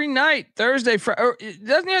 Thursday, Friday. It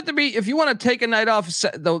doesn't have to be, if you want to take a night off,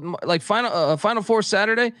 Final Four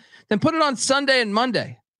Saturday, then put it on Sunday and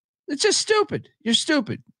Monday. It's just stupid. You're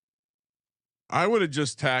stupid. I would have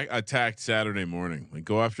just attacked Saturday morning. Like,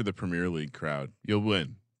 go after the Premier League crowd. You'll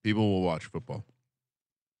win. People will watch football.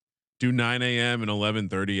 Do 9 a.m. and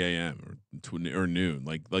 11:30 a.m. or noon,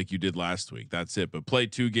 like you did last week. That's it. But play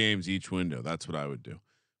 2 games each window. That's what I would do.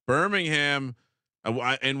 Birmingham.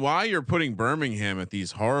 And why you're putting Birmingham at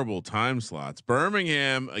these horrible time slots?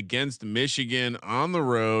 Birmingham against Michigan on the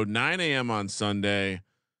road, 9 a.m. on Sunday,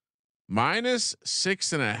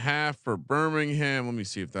 -6.5 for Birmingham. Let me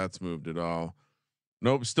see if that's moved at all.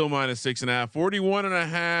 Nope, still -6.5.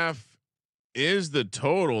 41.5 is the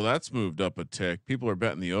total. That's moved up a tick. People are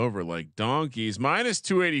betting the over like donkeys. Minus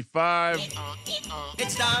 285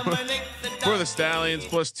 for the Stallions,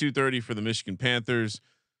 plus 230 for the Michigan Panthers.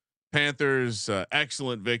 Panthers,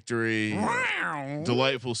 excellent victory.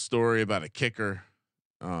 Delightful story about a kicker.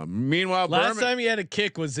 Meanwhile, last time he had a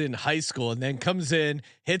kick was in high school, and then comes in,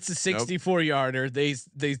 hits a 64-yarder. They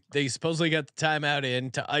supposedly got the timeout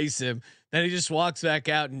in to ice him. Then he just walks back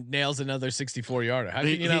out and nails another 64-yarder. How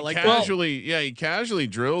can you not like casually? Yeah, he casually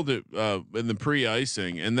drilled it in the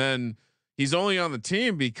pre-icing, and then he's only on the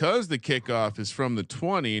team because the kickoff is from the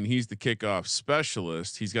 20, and he's the kickoff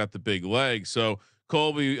specialist. He's got the big leg, so.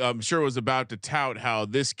 Colby, I'm sure, was about to tout how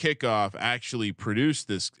this kickoff actually produced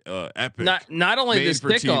this epic. Not only this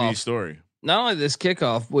kickoff TV story. Not only this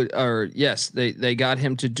kickoff would, or yes, they got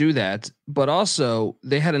him to do that, but also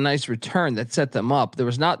they had a nice return that set them up. There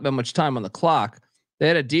was not that much time on the clock. They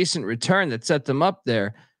had a decent return that set them up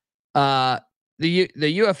there. The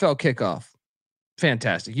UFL kickoff,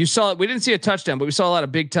 fantastic. You saw it. We didn't see a touchdown, but we saw a lot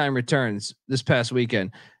of big time returns this past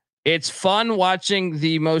weekend. It's fun watching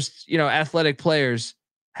the most, athletic players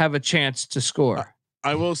have a chance to score.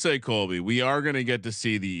 I will say, Colby, we are going to get to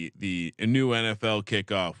see the new NFL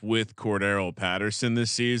kickoff with Cordero Patterson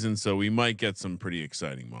this season, so we might get some pretty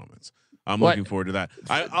exciting moments. I'm looking forward to that.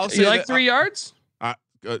 I'll say, you like 3 yards?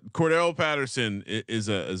 Cordero Patterson is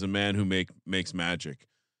a man who makes magic.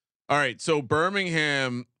 All right, so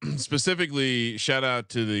Birmingham specifically, shout out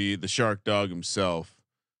to the Shark Dog himself.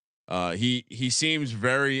 He seems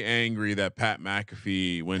very angry that Pat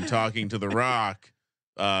McAfee, when talking to The Rock,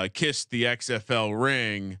 kissed the XFL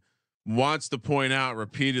ring. Wants to point out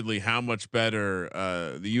repeatedly how much better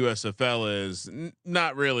the USFL is.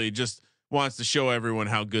 Not really, just wants to show everyone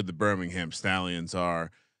how good the Birmingham Stallions are.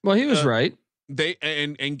 Well, he was right. They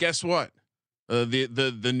and guess what?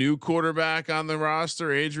 The new quarterback on the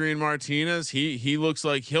roster, Adrian Martinez. He looks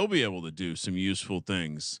like he'll be able to do some useful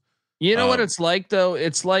things. You know what it's like though?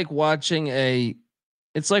 It's like watching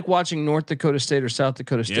North Dakota State or South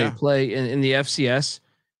Dakota State play in the FCS,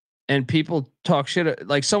 and people talk shit.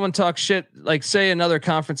 Like someone talks shit, like say another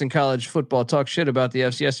conference in college football talks shit about the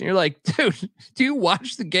FCS, and you're like, dude, do you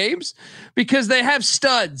watch the games? Because they have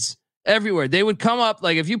studs everywhere. They would come up,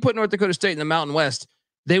 like if you put North Dakota State in the Mountain West,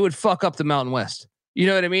 they would fuck up the Mountain West. You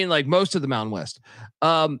know what I mean? Like most of the Mountain West.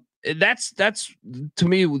 That's to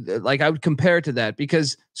me, like I would compare it to that,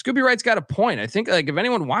 because Scooby Wright's got a point. I think like if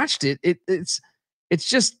anyone watched it, it's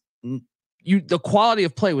just the quality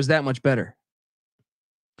of play was that much better.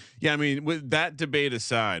 Yeah, I mean, with that debate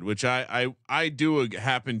aside, which I do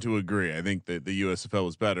happen to agree, I think that the USFL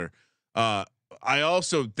was better. I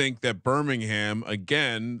also think that Birmingham,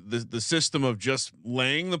 again, the system of just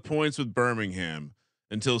laying the points with Birmingham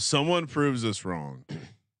until someone proves us wrong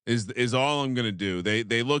is all I'm going to do.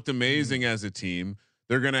 They looked amazing as a team.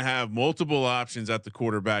 They're going to have multiple options at the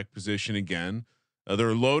quarterback position again.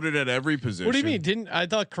 They're loaded at every position. What do you mean? I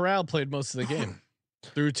thought Corral played most of the game.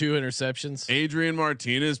 Threw 2 interceptions. Adrian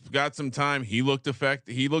Martinez got some time. He looked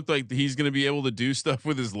effective. He looked like he's going to be able to do stuff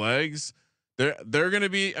with his legs. They're going to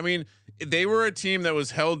be. I mean, they were a team that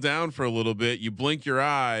was held down for a little bit. You blink your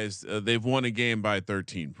eyes, they've won a game by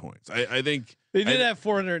 13 points. I think they did have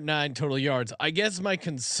 409 total yards. I guess my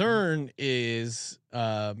concern is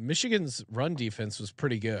Michigan's run defense was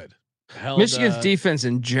pretty good. Michigan's defense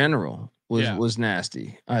in general was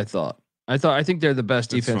nasty. I think they're the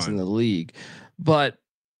best defense in the league, but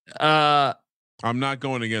I'm not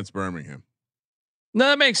going against Birmingham. No,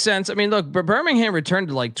 that makes sense. I mean, look, Birmingham returned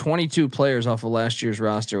to like 22 players off of last year's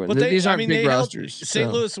roster. But these aren't big rosters. St.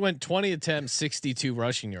 Louis went 20 attempts, 62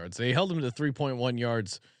 rushing yards. They held them to 3.1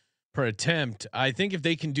 yards per attempt. I think if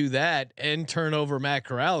they can do that and turn over Matt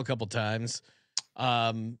Corral a couple times,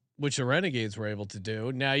 which the Renegades were able to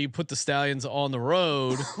do, now you put the Stallions on the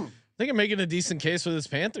road. I think I'm making a decent case for this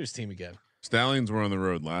Panthers team again. Stallions were on the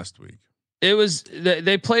road last week. It was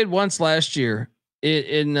they played once last year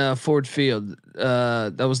in Ford Field.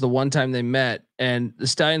 That was the one time they met, and the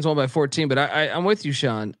Stallions won by 14. But I'm with you,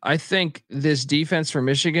 Sean. I think this defense for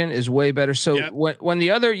Michigan is way better. So when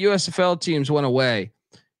the other USFL teams went away,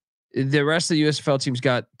 the rest of the USFL teams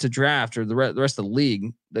got to draft, or the rest of the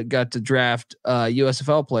league that got to draft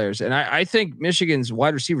USFL players. And I think Michigan's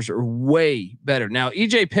wide receivers are way better. Now,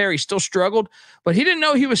 EJ Perry still struggled, but he didn't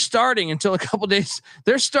know he was starting until a couple days.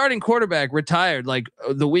 Their starting quarterback retired like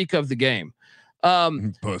the week of the game.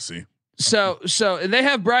 Pussy. So and they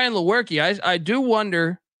have Brian Lewerke. I do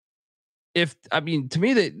wonder if, I mean, to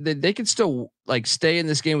me they could still like stay in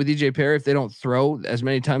this game with EJ Perry if they don't throw as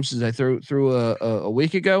many times as I threw a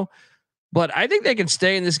week ago. But I think they can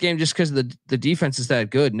stay in this game just because the defense is that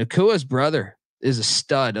good. Nakua's brother is a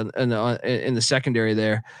stud in the secondary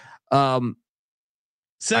there.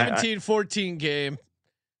 17-14 game.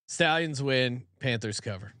 Stallions win. Panthers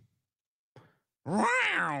cover.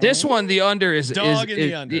 This one, the under is the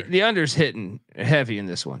under. The under's hitting heavy in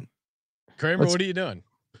this one. Kramer, what are you doing?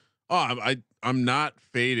 Oh, I'm not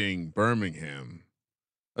fading Birmingham.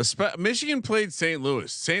 Michigan played St.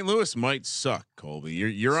 Louis. St. Louis might suck, Colby.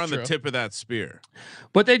 You're on the tip of that spear.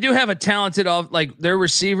 But they do have a talented like their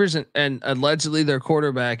receivers and allegedly their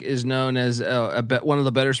quarterback is known as one of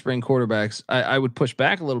the better spring quarterbacks. I would push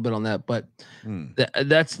back a little bit on that, but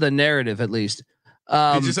that's the narrative at least.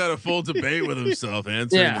 He just had a full debate with himself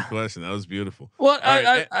answering the question. That was beautiful. Well,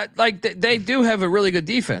 I like they do have a really good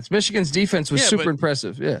defense. Michigan's defense was super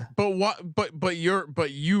impressive. Yeah. But what? But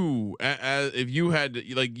you if you had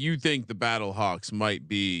to, like, you think the Battlehawks might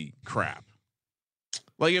be crap.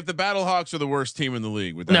 Like if the Battlehawks are the worst team in the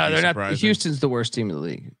league, would that no, be they're surprising? not. Houston's the worst team in the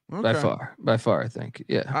league by far. I think.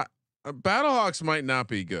 Yeah. Battlehawks might not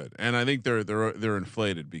be good, and I think they're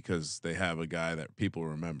inflated because they have a guy that people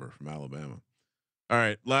remember from Alabama. All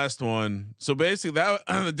right, last one. So basically, that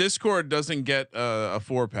the Discord doesn't get a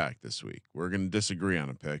 4-pack this week. We're going to disagree on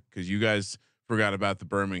a pick because you guys forgot about the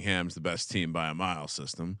Birmingham's the best team by a mile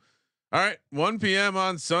system. All right, 1 p.m.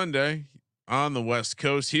 on Sunday on the West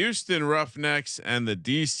Coast, Houston Roughnecks and the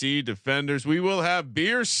DC Defenders. We will have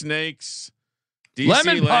beer snakes. DC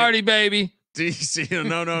Lemon party, baby. DC,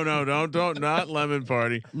 no, don't not lemon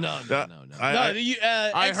party. No. I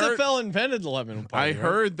XFL invented the lemon party. I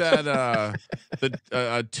heard that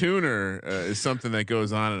a tuner is something that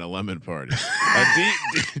goes on at a lemon party.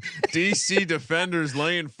 DC Defenders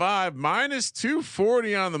laying 5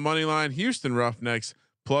 -240 on the money line. Houston Roughnecks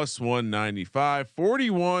 +195.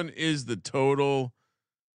 41 is the total.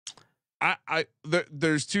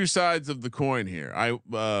 There's two sides of the coin here.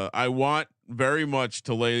 I wanted very much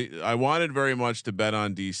to bet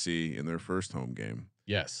on DC in their first home game.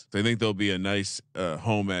 Yes. So I think there'll be a nice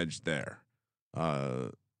home edge there.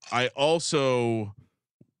 I also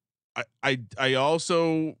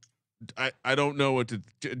don't know what to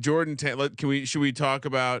Jordan. Should we talk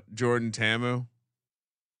about Jordan Tamu?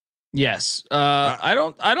 Yes. I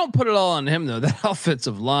don't put it all on him though. That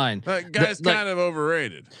offensive line, guy's kind of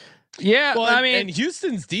overrated. Yeah, well, I mean, and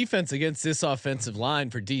Houston's defense against this offensive line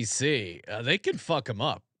for DC, they could fuck them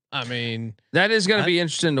up. I mean, that is going to be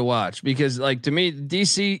interesting to watch because, like, to me,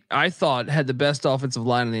 DC, I thought had the best offensive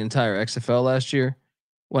line in the entire XFL last year.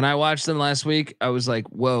 When I watched them last week, I was like,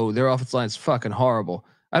 "Whoa, their offensive line is fucking horrible."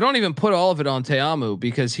 I don't even put all of it on Teamu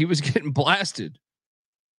because he was getting blasted.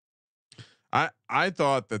 I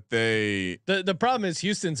thought that the problem is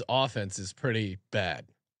Houston's offense is pretty bad.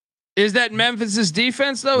 Is that Memphis's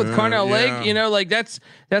defense though with Carnell Lake? You know, like that's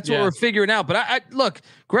what we're figuring out. But I look,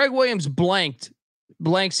 Greg Williams blanked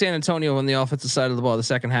San Antonio on the offensive side of the ball the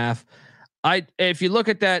second half. If you look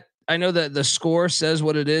at that, I know that the score says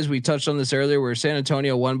what it is. We touched on this earlier, where San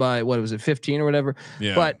Antonio won by 15 or whatever.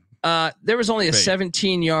 Yeah. But there was only a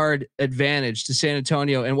 17-yard advantage to San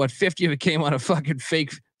Antonio, and 50 of it came on a fucking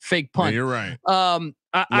fake punt. Yeah, you're right.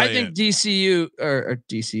 I think DCU or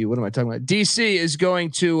DCU. What am I talking about? DC is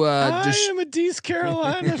going to. I am a East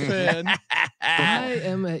Carolina fan. I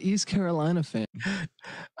am an East Carolina fan.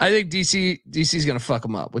 I think DC is going to fuck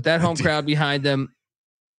them up with that home crowd behind them.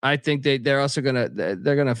 I think they're also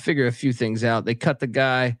gonna figure a few things out. They cut the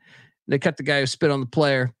guy who spit on the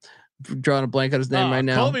player. Drawing a blank on his name right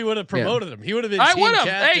now. Colby would have promoted him. He would have been. I would have.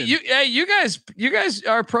 Captain. Hey, you guys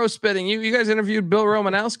are pro spitting. You guys interviewed Bill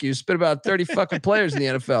Romanowski, who spit about 30 fucking players in the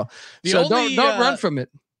NFL. Don't run from it.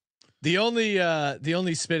 The only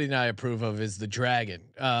spitting I approve of is the Dragon.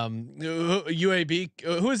 UAB.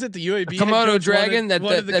 Who is it? The UAB Komodo Dragon. The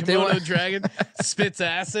Komodo Dragon spits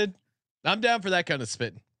acid. I'm down for that kind of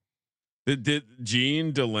spitting. Did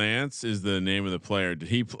Gene DeLance is the name of the player? Did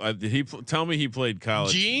he tell me he played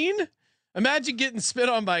college? Gene? Imagine getting spit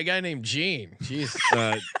on by a guy named Gene. Jeez.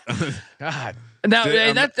 God. Now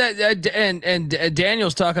and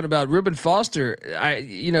Daniel's talking about Reuben Foster.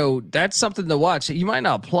 That's something to watch. He might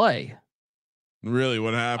not play. Really,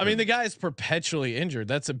 what happened? I mean, the guy is perpetually injured.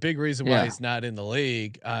 That's a big reason why he's not in the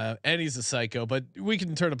league. And he's a psycho. But we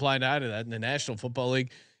can turn a blind eye to that in the National Football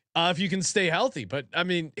League. If you can stay healthy, but I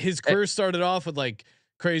mean, his career started off with like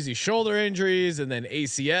crazy shoulder injuries and then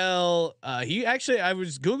ACL. I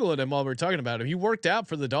was Googling him while we were talking about him. He worked out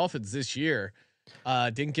for the Dolphins this year.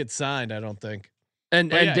 Didn't get signed, I don't think.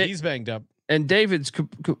 And he's banged up. And David's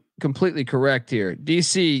completely correct here.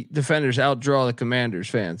 DC Defenders outdraw the Commanders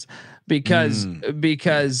fans because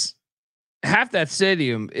half that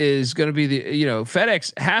stadium is going to be the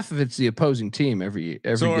FedEx. Half of it's the opposing team every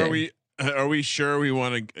so game. Are we sure we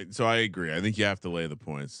want to? So I agree. I think you have to lay the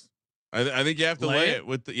points. I think you have to lay it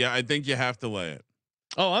with. I think you have to lay it.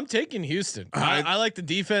 Oh, I'm taking Houston. I like the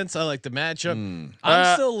defense. I like the matchup.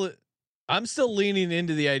 I'm still leaning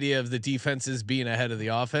into the idea of the defenses being ahead of the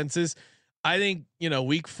offenses. I think,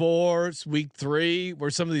 week 4, week 3, where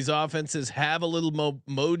some of these offenses have a little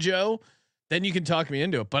mojo, then you can talk me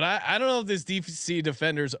into it. But I don't know if this DC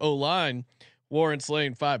Defenders O-line warrants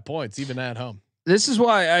laying 5 points, even at home. This is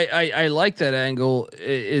why I like that angle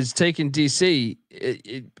is taking DC.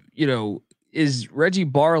 Is Reggie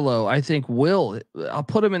Barlow. I think I'll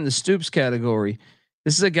put him in the Stoops category.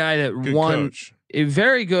 This is a guy that won a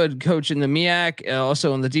very good coach in the MEAC,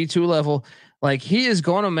 also on the D2 level. Like, he is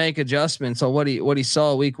going to make adjustments on what he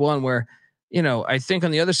saw week 1, where, I think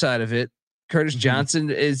on the other side of it, Curtis Johnson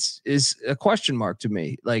is a question mark to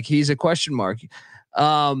me. Like, he's a question mark.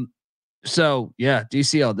 So yeah,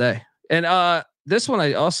 DC all day. And this one,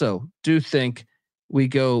 I also do think we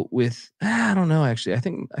go with, I don't know, actually, I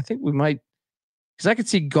think we might, because I could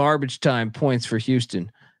see garbage time points for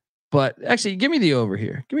Houston, but actually give me the over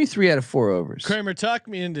here. Give me 3 out of 4 overs. Kramer, talk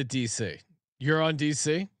me into DC. You're on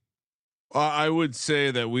DC. I would say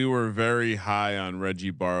that we were very high on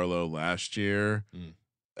Reggie Barlow last year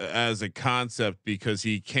as a concept because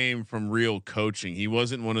he came from real coaching. He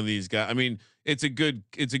wasn't one of these guys. I mean, it's a good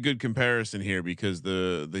comparison here because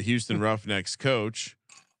the Houston Roughnecks coach,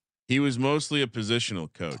 he was mostly a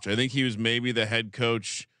positional coach. I think he was maybe the head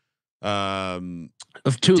coach of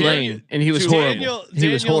Tulane, and he was horrible. He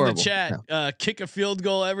was horrible. In the chat, kick a field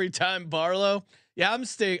goal every time Barlow. Yeah, I'm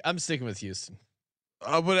sticking with Houston.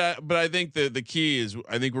 But I think the key is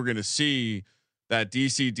I think we're going to see that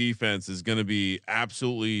DC defense is going to be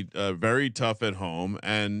absolutely very tough at home,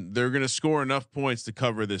 and they're going to score enough points to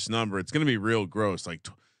cover this number. It's going to be real gross.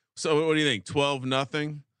 So what do you think?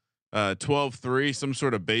 12-0, 12-3, some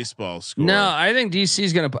sort of baseball score. No, I think DC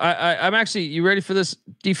is going to. I'm actually. You ready for this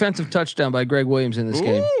defensive touchdown by Greg Williams in this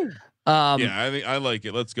game? Yeah, I think I like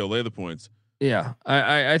it. Let's go. Lay the points. Yeah,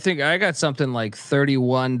 I think I got something like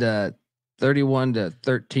 31 to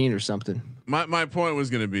 13 or something. My point was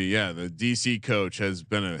going to be, the DC coach has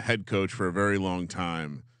been a head coach for a very long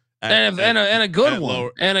time, and a good one,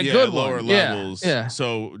 lower, and a good lower one. levels. Yeah.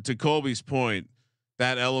 So to Colby's point,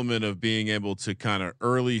 that element of being able to kind of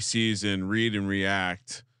early season read and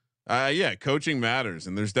react, coaching matters.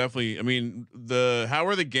 And there's definitely, I mean, how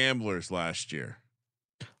were the Gamblers last year?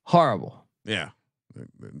 Horrible. Yeah.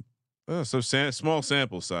 So small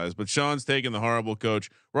sample size, but Sean's taking the horrible coach.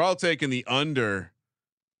 We're all taking the under.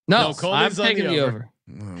 No, I'm taking the over.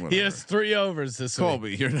 He has 3 overs this Colby,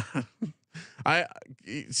 week. you're not.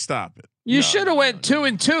 Stop it. You should have went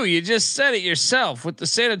 2-2. You just said it yourself with the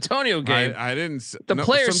San Antonio game. I didn't. The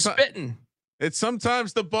players spitting. It's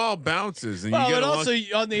sometimes the ball bounces, and you get. But also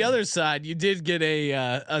on the other side, you did get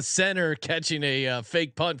a center catching a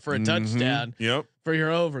fake punt for a touchdown. Yep. For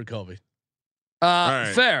your over, Colby.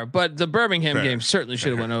 Right. Fair, but the Birmingham game certainly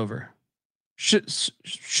should have went over.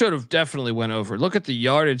 Should have definitely went over. Look at the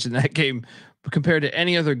yardage in that game compared to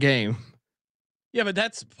any other game. Yeah, but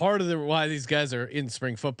that's part of why these guys are in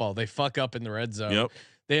spring football. They fuck up in the red zone. Yep.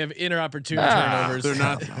 They have inter-opportunity turnovers. They're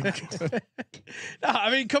not. No,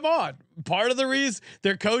 I mean, come on. Part of the reason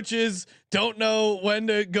their coaches don't know when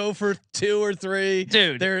to go for 2 or 3.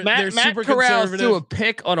 Dude, they're Matt super Corral conservative. threw a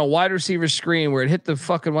pick on a wide receiver screen where it hit the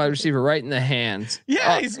fucking wide receiver right in the hands.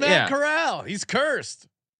 Yeah, he's Matt Corral. He's cursed.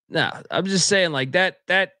 No, I'm just saying like that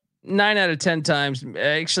 9 out of 10 times,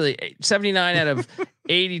 actually 79 out of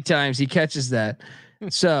 80 times he catches that.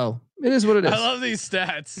 So it is what it is. I love these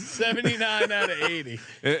stats. 79 out of 80.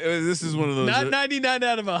 This is one of those. Not 99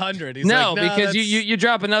 out of 100. He's because you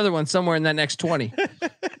drop another one somewhere in that next 20.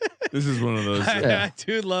 This is one of those. I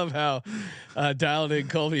do love how dialed in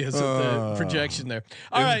Colby is with the projection there.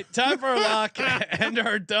 All right, time for our lock and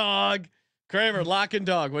our dog. Kramer, lock and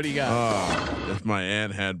dog. What do you got? If my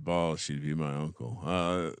aunt had balls, she'd be my uncle.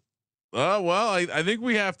 Well, I think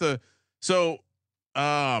we have to. So,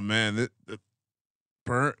 man,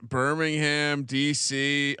 Birmingham,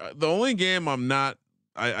 DC. The only game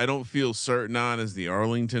I don't feel certain on is the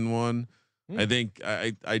Arlington one. I think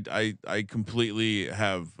I completely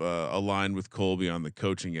have aligned with Colby on the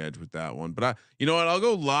coaching edge with that one. But you know what? I'll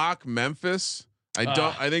go lock Memphis.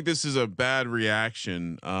 I think this is a bad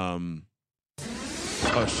reaction.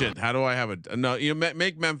 Oh shit! How do I have a no? You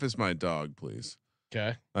make Memphis my dog, please.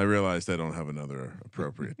 Okay. I realized I don't have another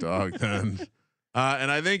appropriate dog then.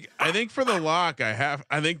 And I think for the lock, I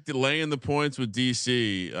think laying the points with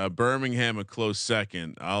DC, Birmingham a close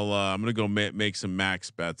second. I'm gonna go make some max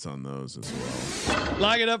bets on those as well.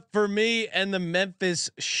 Lock it up for me and the Memphis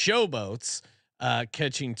Showboats.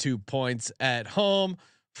 catching 2 points at home.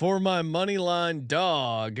 For my money line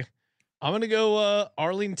dog, I'm gonna go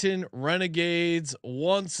Arlington Renegades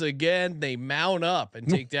once again. They mount up and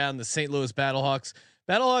take down the St. Louis Battlehawks.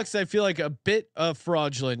 Battlehawks, I feel like a bit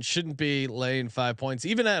fraudulent. Shouldn't be laying 5 points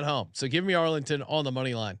even at home. So give me Arlington on the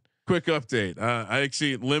money line. Quick update. I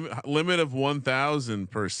actually limit of 1,000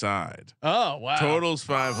 per side. Oh wow! Totals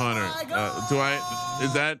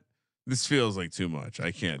 500. This feels like too much.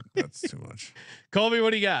 I can't. That's too much. Colby,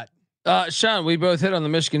 what do you got? Sean, we both hit on the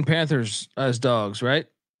Michigan Panthers as dogs, right?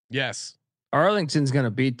 Yes. Arlington's going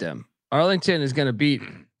to beat them. Arlington is going to beat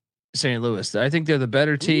St. Louis. I think they're the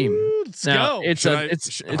better team. Ooh, let's now go. it's All right.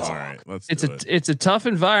 it's a tough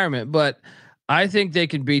environment, but I think they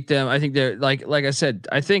can beat them. I think they're like I said,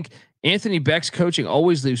 I think Anthony Beck's coaching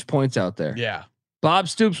always leaves points out there. Yeah. Bob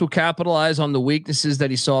Stoops will capitalize on the weaknesses that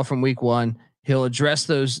he saw from week 1. He'll address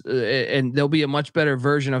those and they'll be a much better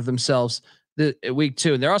version of themselves week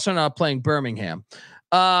 2. And they're also not playing Birmingham.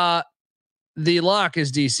 The lock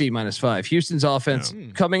is DC -5. Houston's offense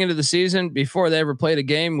coming into the season, before they ever played a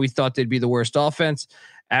game, we thought they'd be the worst offense.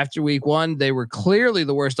 After week 1, they were clearly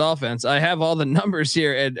the worst offense. I have all the numbers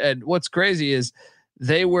here. And what's crazy is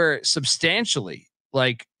they were substantially,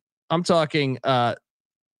 like, I'm talking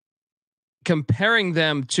comparing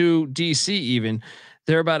them to DC even.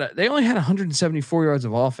 They only had 174 yards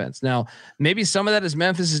of offense. Now, maybe some of that is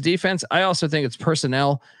Memphis's defense. I also think it's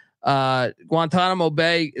personnel. Guantanamo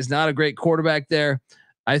Bay is not a great quarterback there.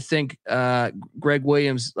 I think Greg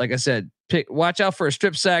Williams, like I said, watch out for a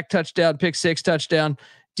strip sack touchdown, pick 6 touchdown.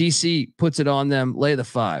 DC puts it on them. Lay the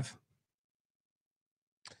 5.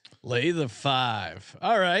 Lay the 5.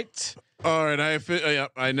 All right. I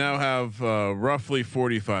now have roughly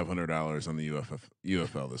 $4,500 on the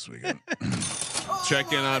UFL this weekend.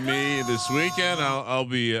 Check in on me this weekend. I'll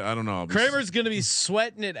be. I don't know. Kramer's gonna be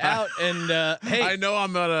sweating it out, and hey, I know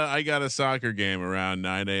I got a soccer game around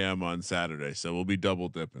 9 a.m. on Saturday, so we'll be double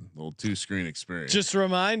dipping. A little 2-screen experience. Just a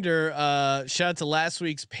reminder. Shout out to last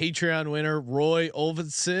week's Patreon winner, Roy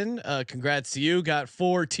Olvinson. Congrats to you. Got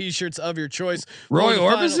 4 T-shirts of your choice. Roy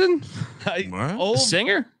Orbison, What?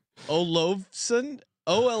 singer. Olovson,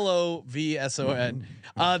 Olovson.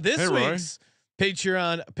 This week's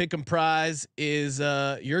Patreon Pick'em prize is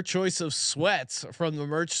your choice of sweats from the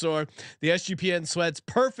merch store. The SGPN sweats,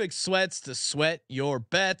 perfect sweats to sweat your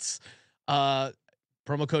bets. Promo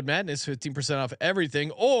code Madness, 15% off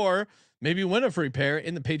everything, or maybe win a free pair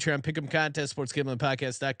in the Patreon Pick'em contest.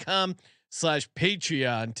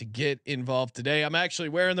 sportsgamblingpodcast.com/Patreon to get involved today. I'm actually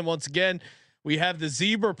wearing them once again. We have the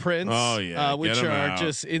zebra prints, which are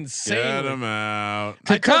just insane. Get them out.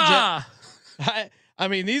 I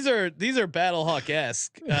mean, these are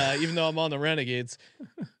Battlehawk-esque, even though I'm on the Renegades.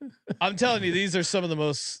 I'm telling you, these are some of the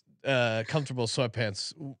most comfortable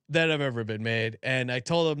sweatpants that have ever been made. And I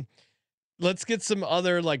told them, let's get some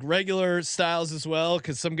other like regular styles as well,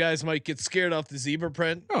 because some guys might get scared off the zebra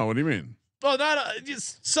print. Oh, what do you mean? Well, not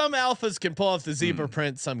just some alphas can pull off the zebra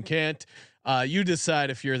print, some can't. You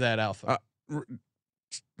decide if you're that alpha.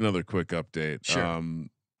 Another quick update. Sure.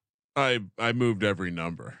 I moved every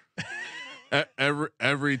number.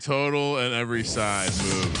 every total and every side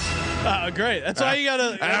moved. Great. That's why you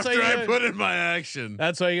gotta. I put in my action.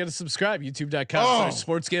 That's why you gotta subscribe.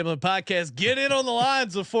 YouTube.com/Sports Gambling Podcast. Get in on the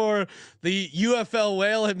lines before the UFL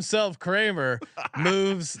whale himself, Kramer,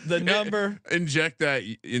 moves the number. Inject that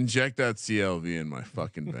CLV in my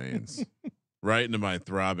fucking veins, right into my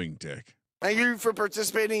throbbing dick. Thank you for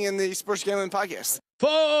participating in the Sports Gambling Podcast.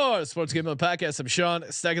 For Sports Gambling Podcast, I'm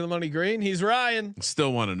Sean, stacking the money green. He's Ryan.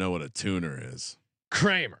 Still want to know what a tuner is.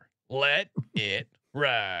 Kramer, let it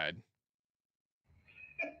ride.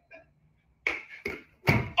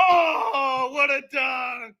 Oh, what a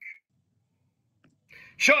dunk!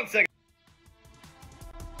 Sean second.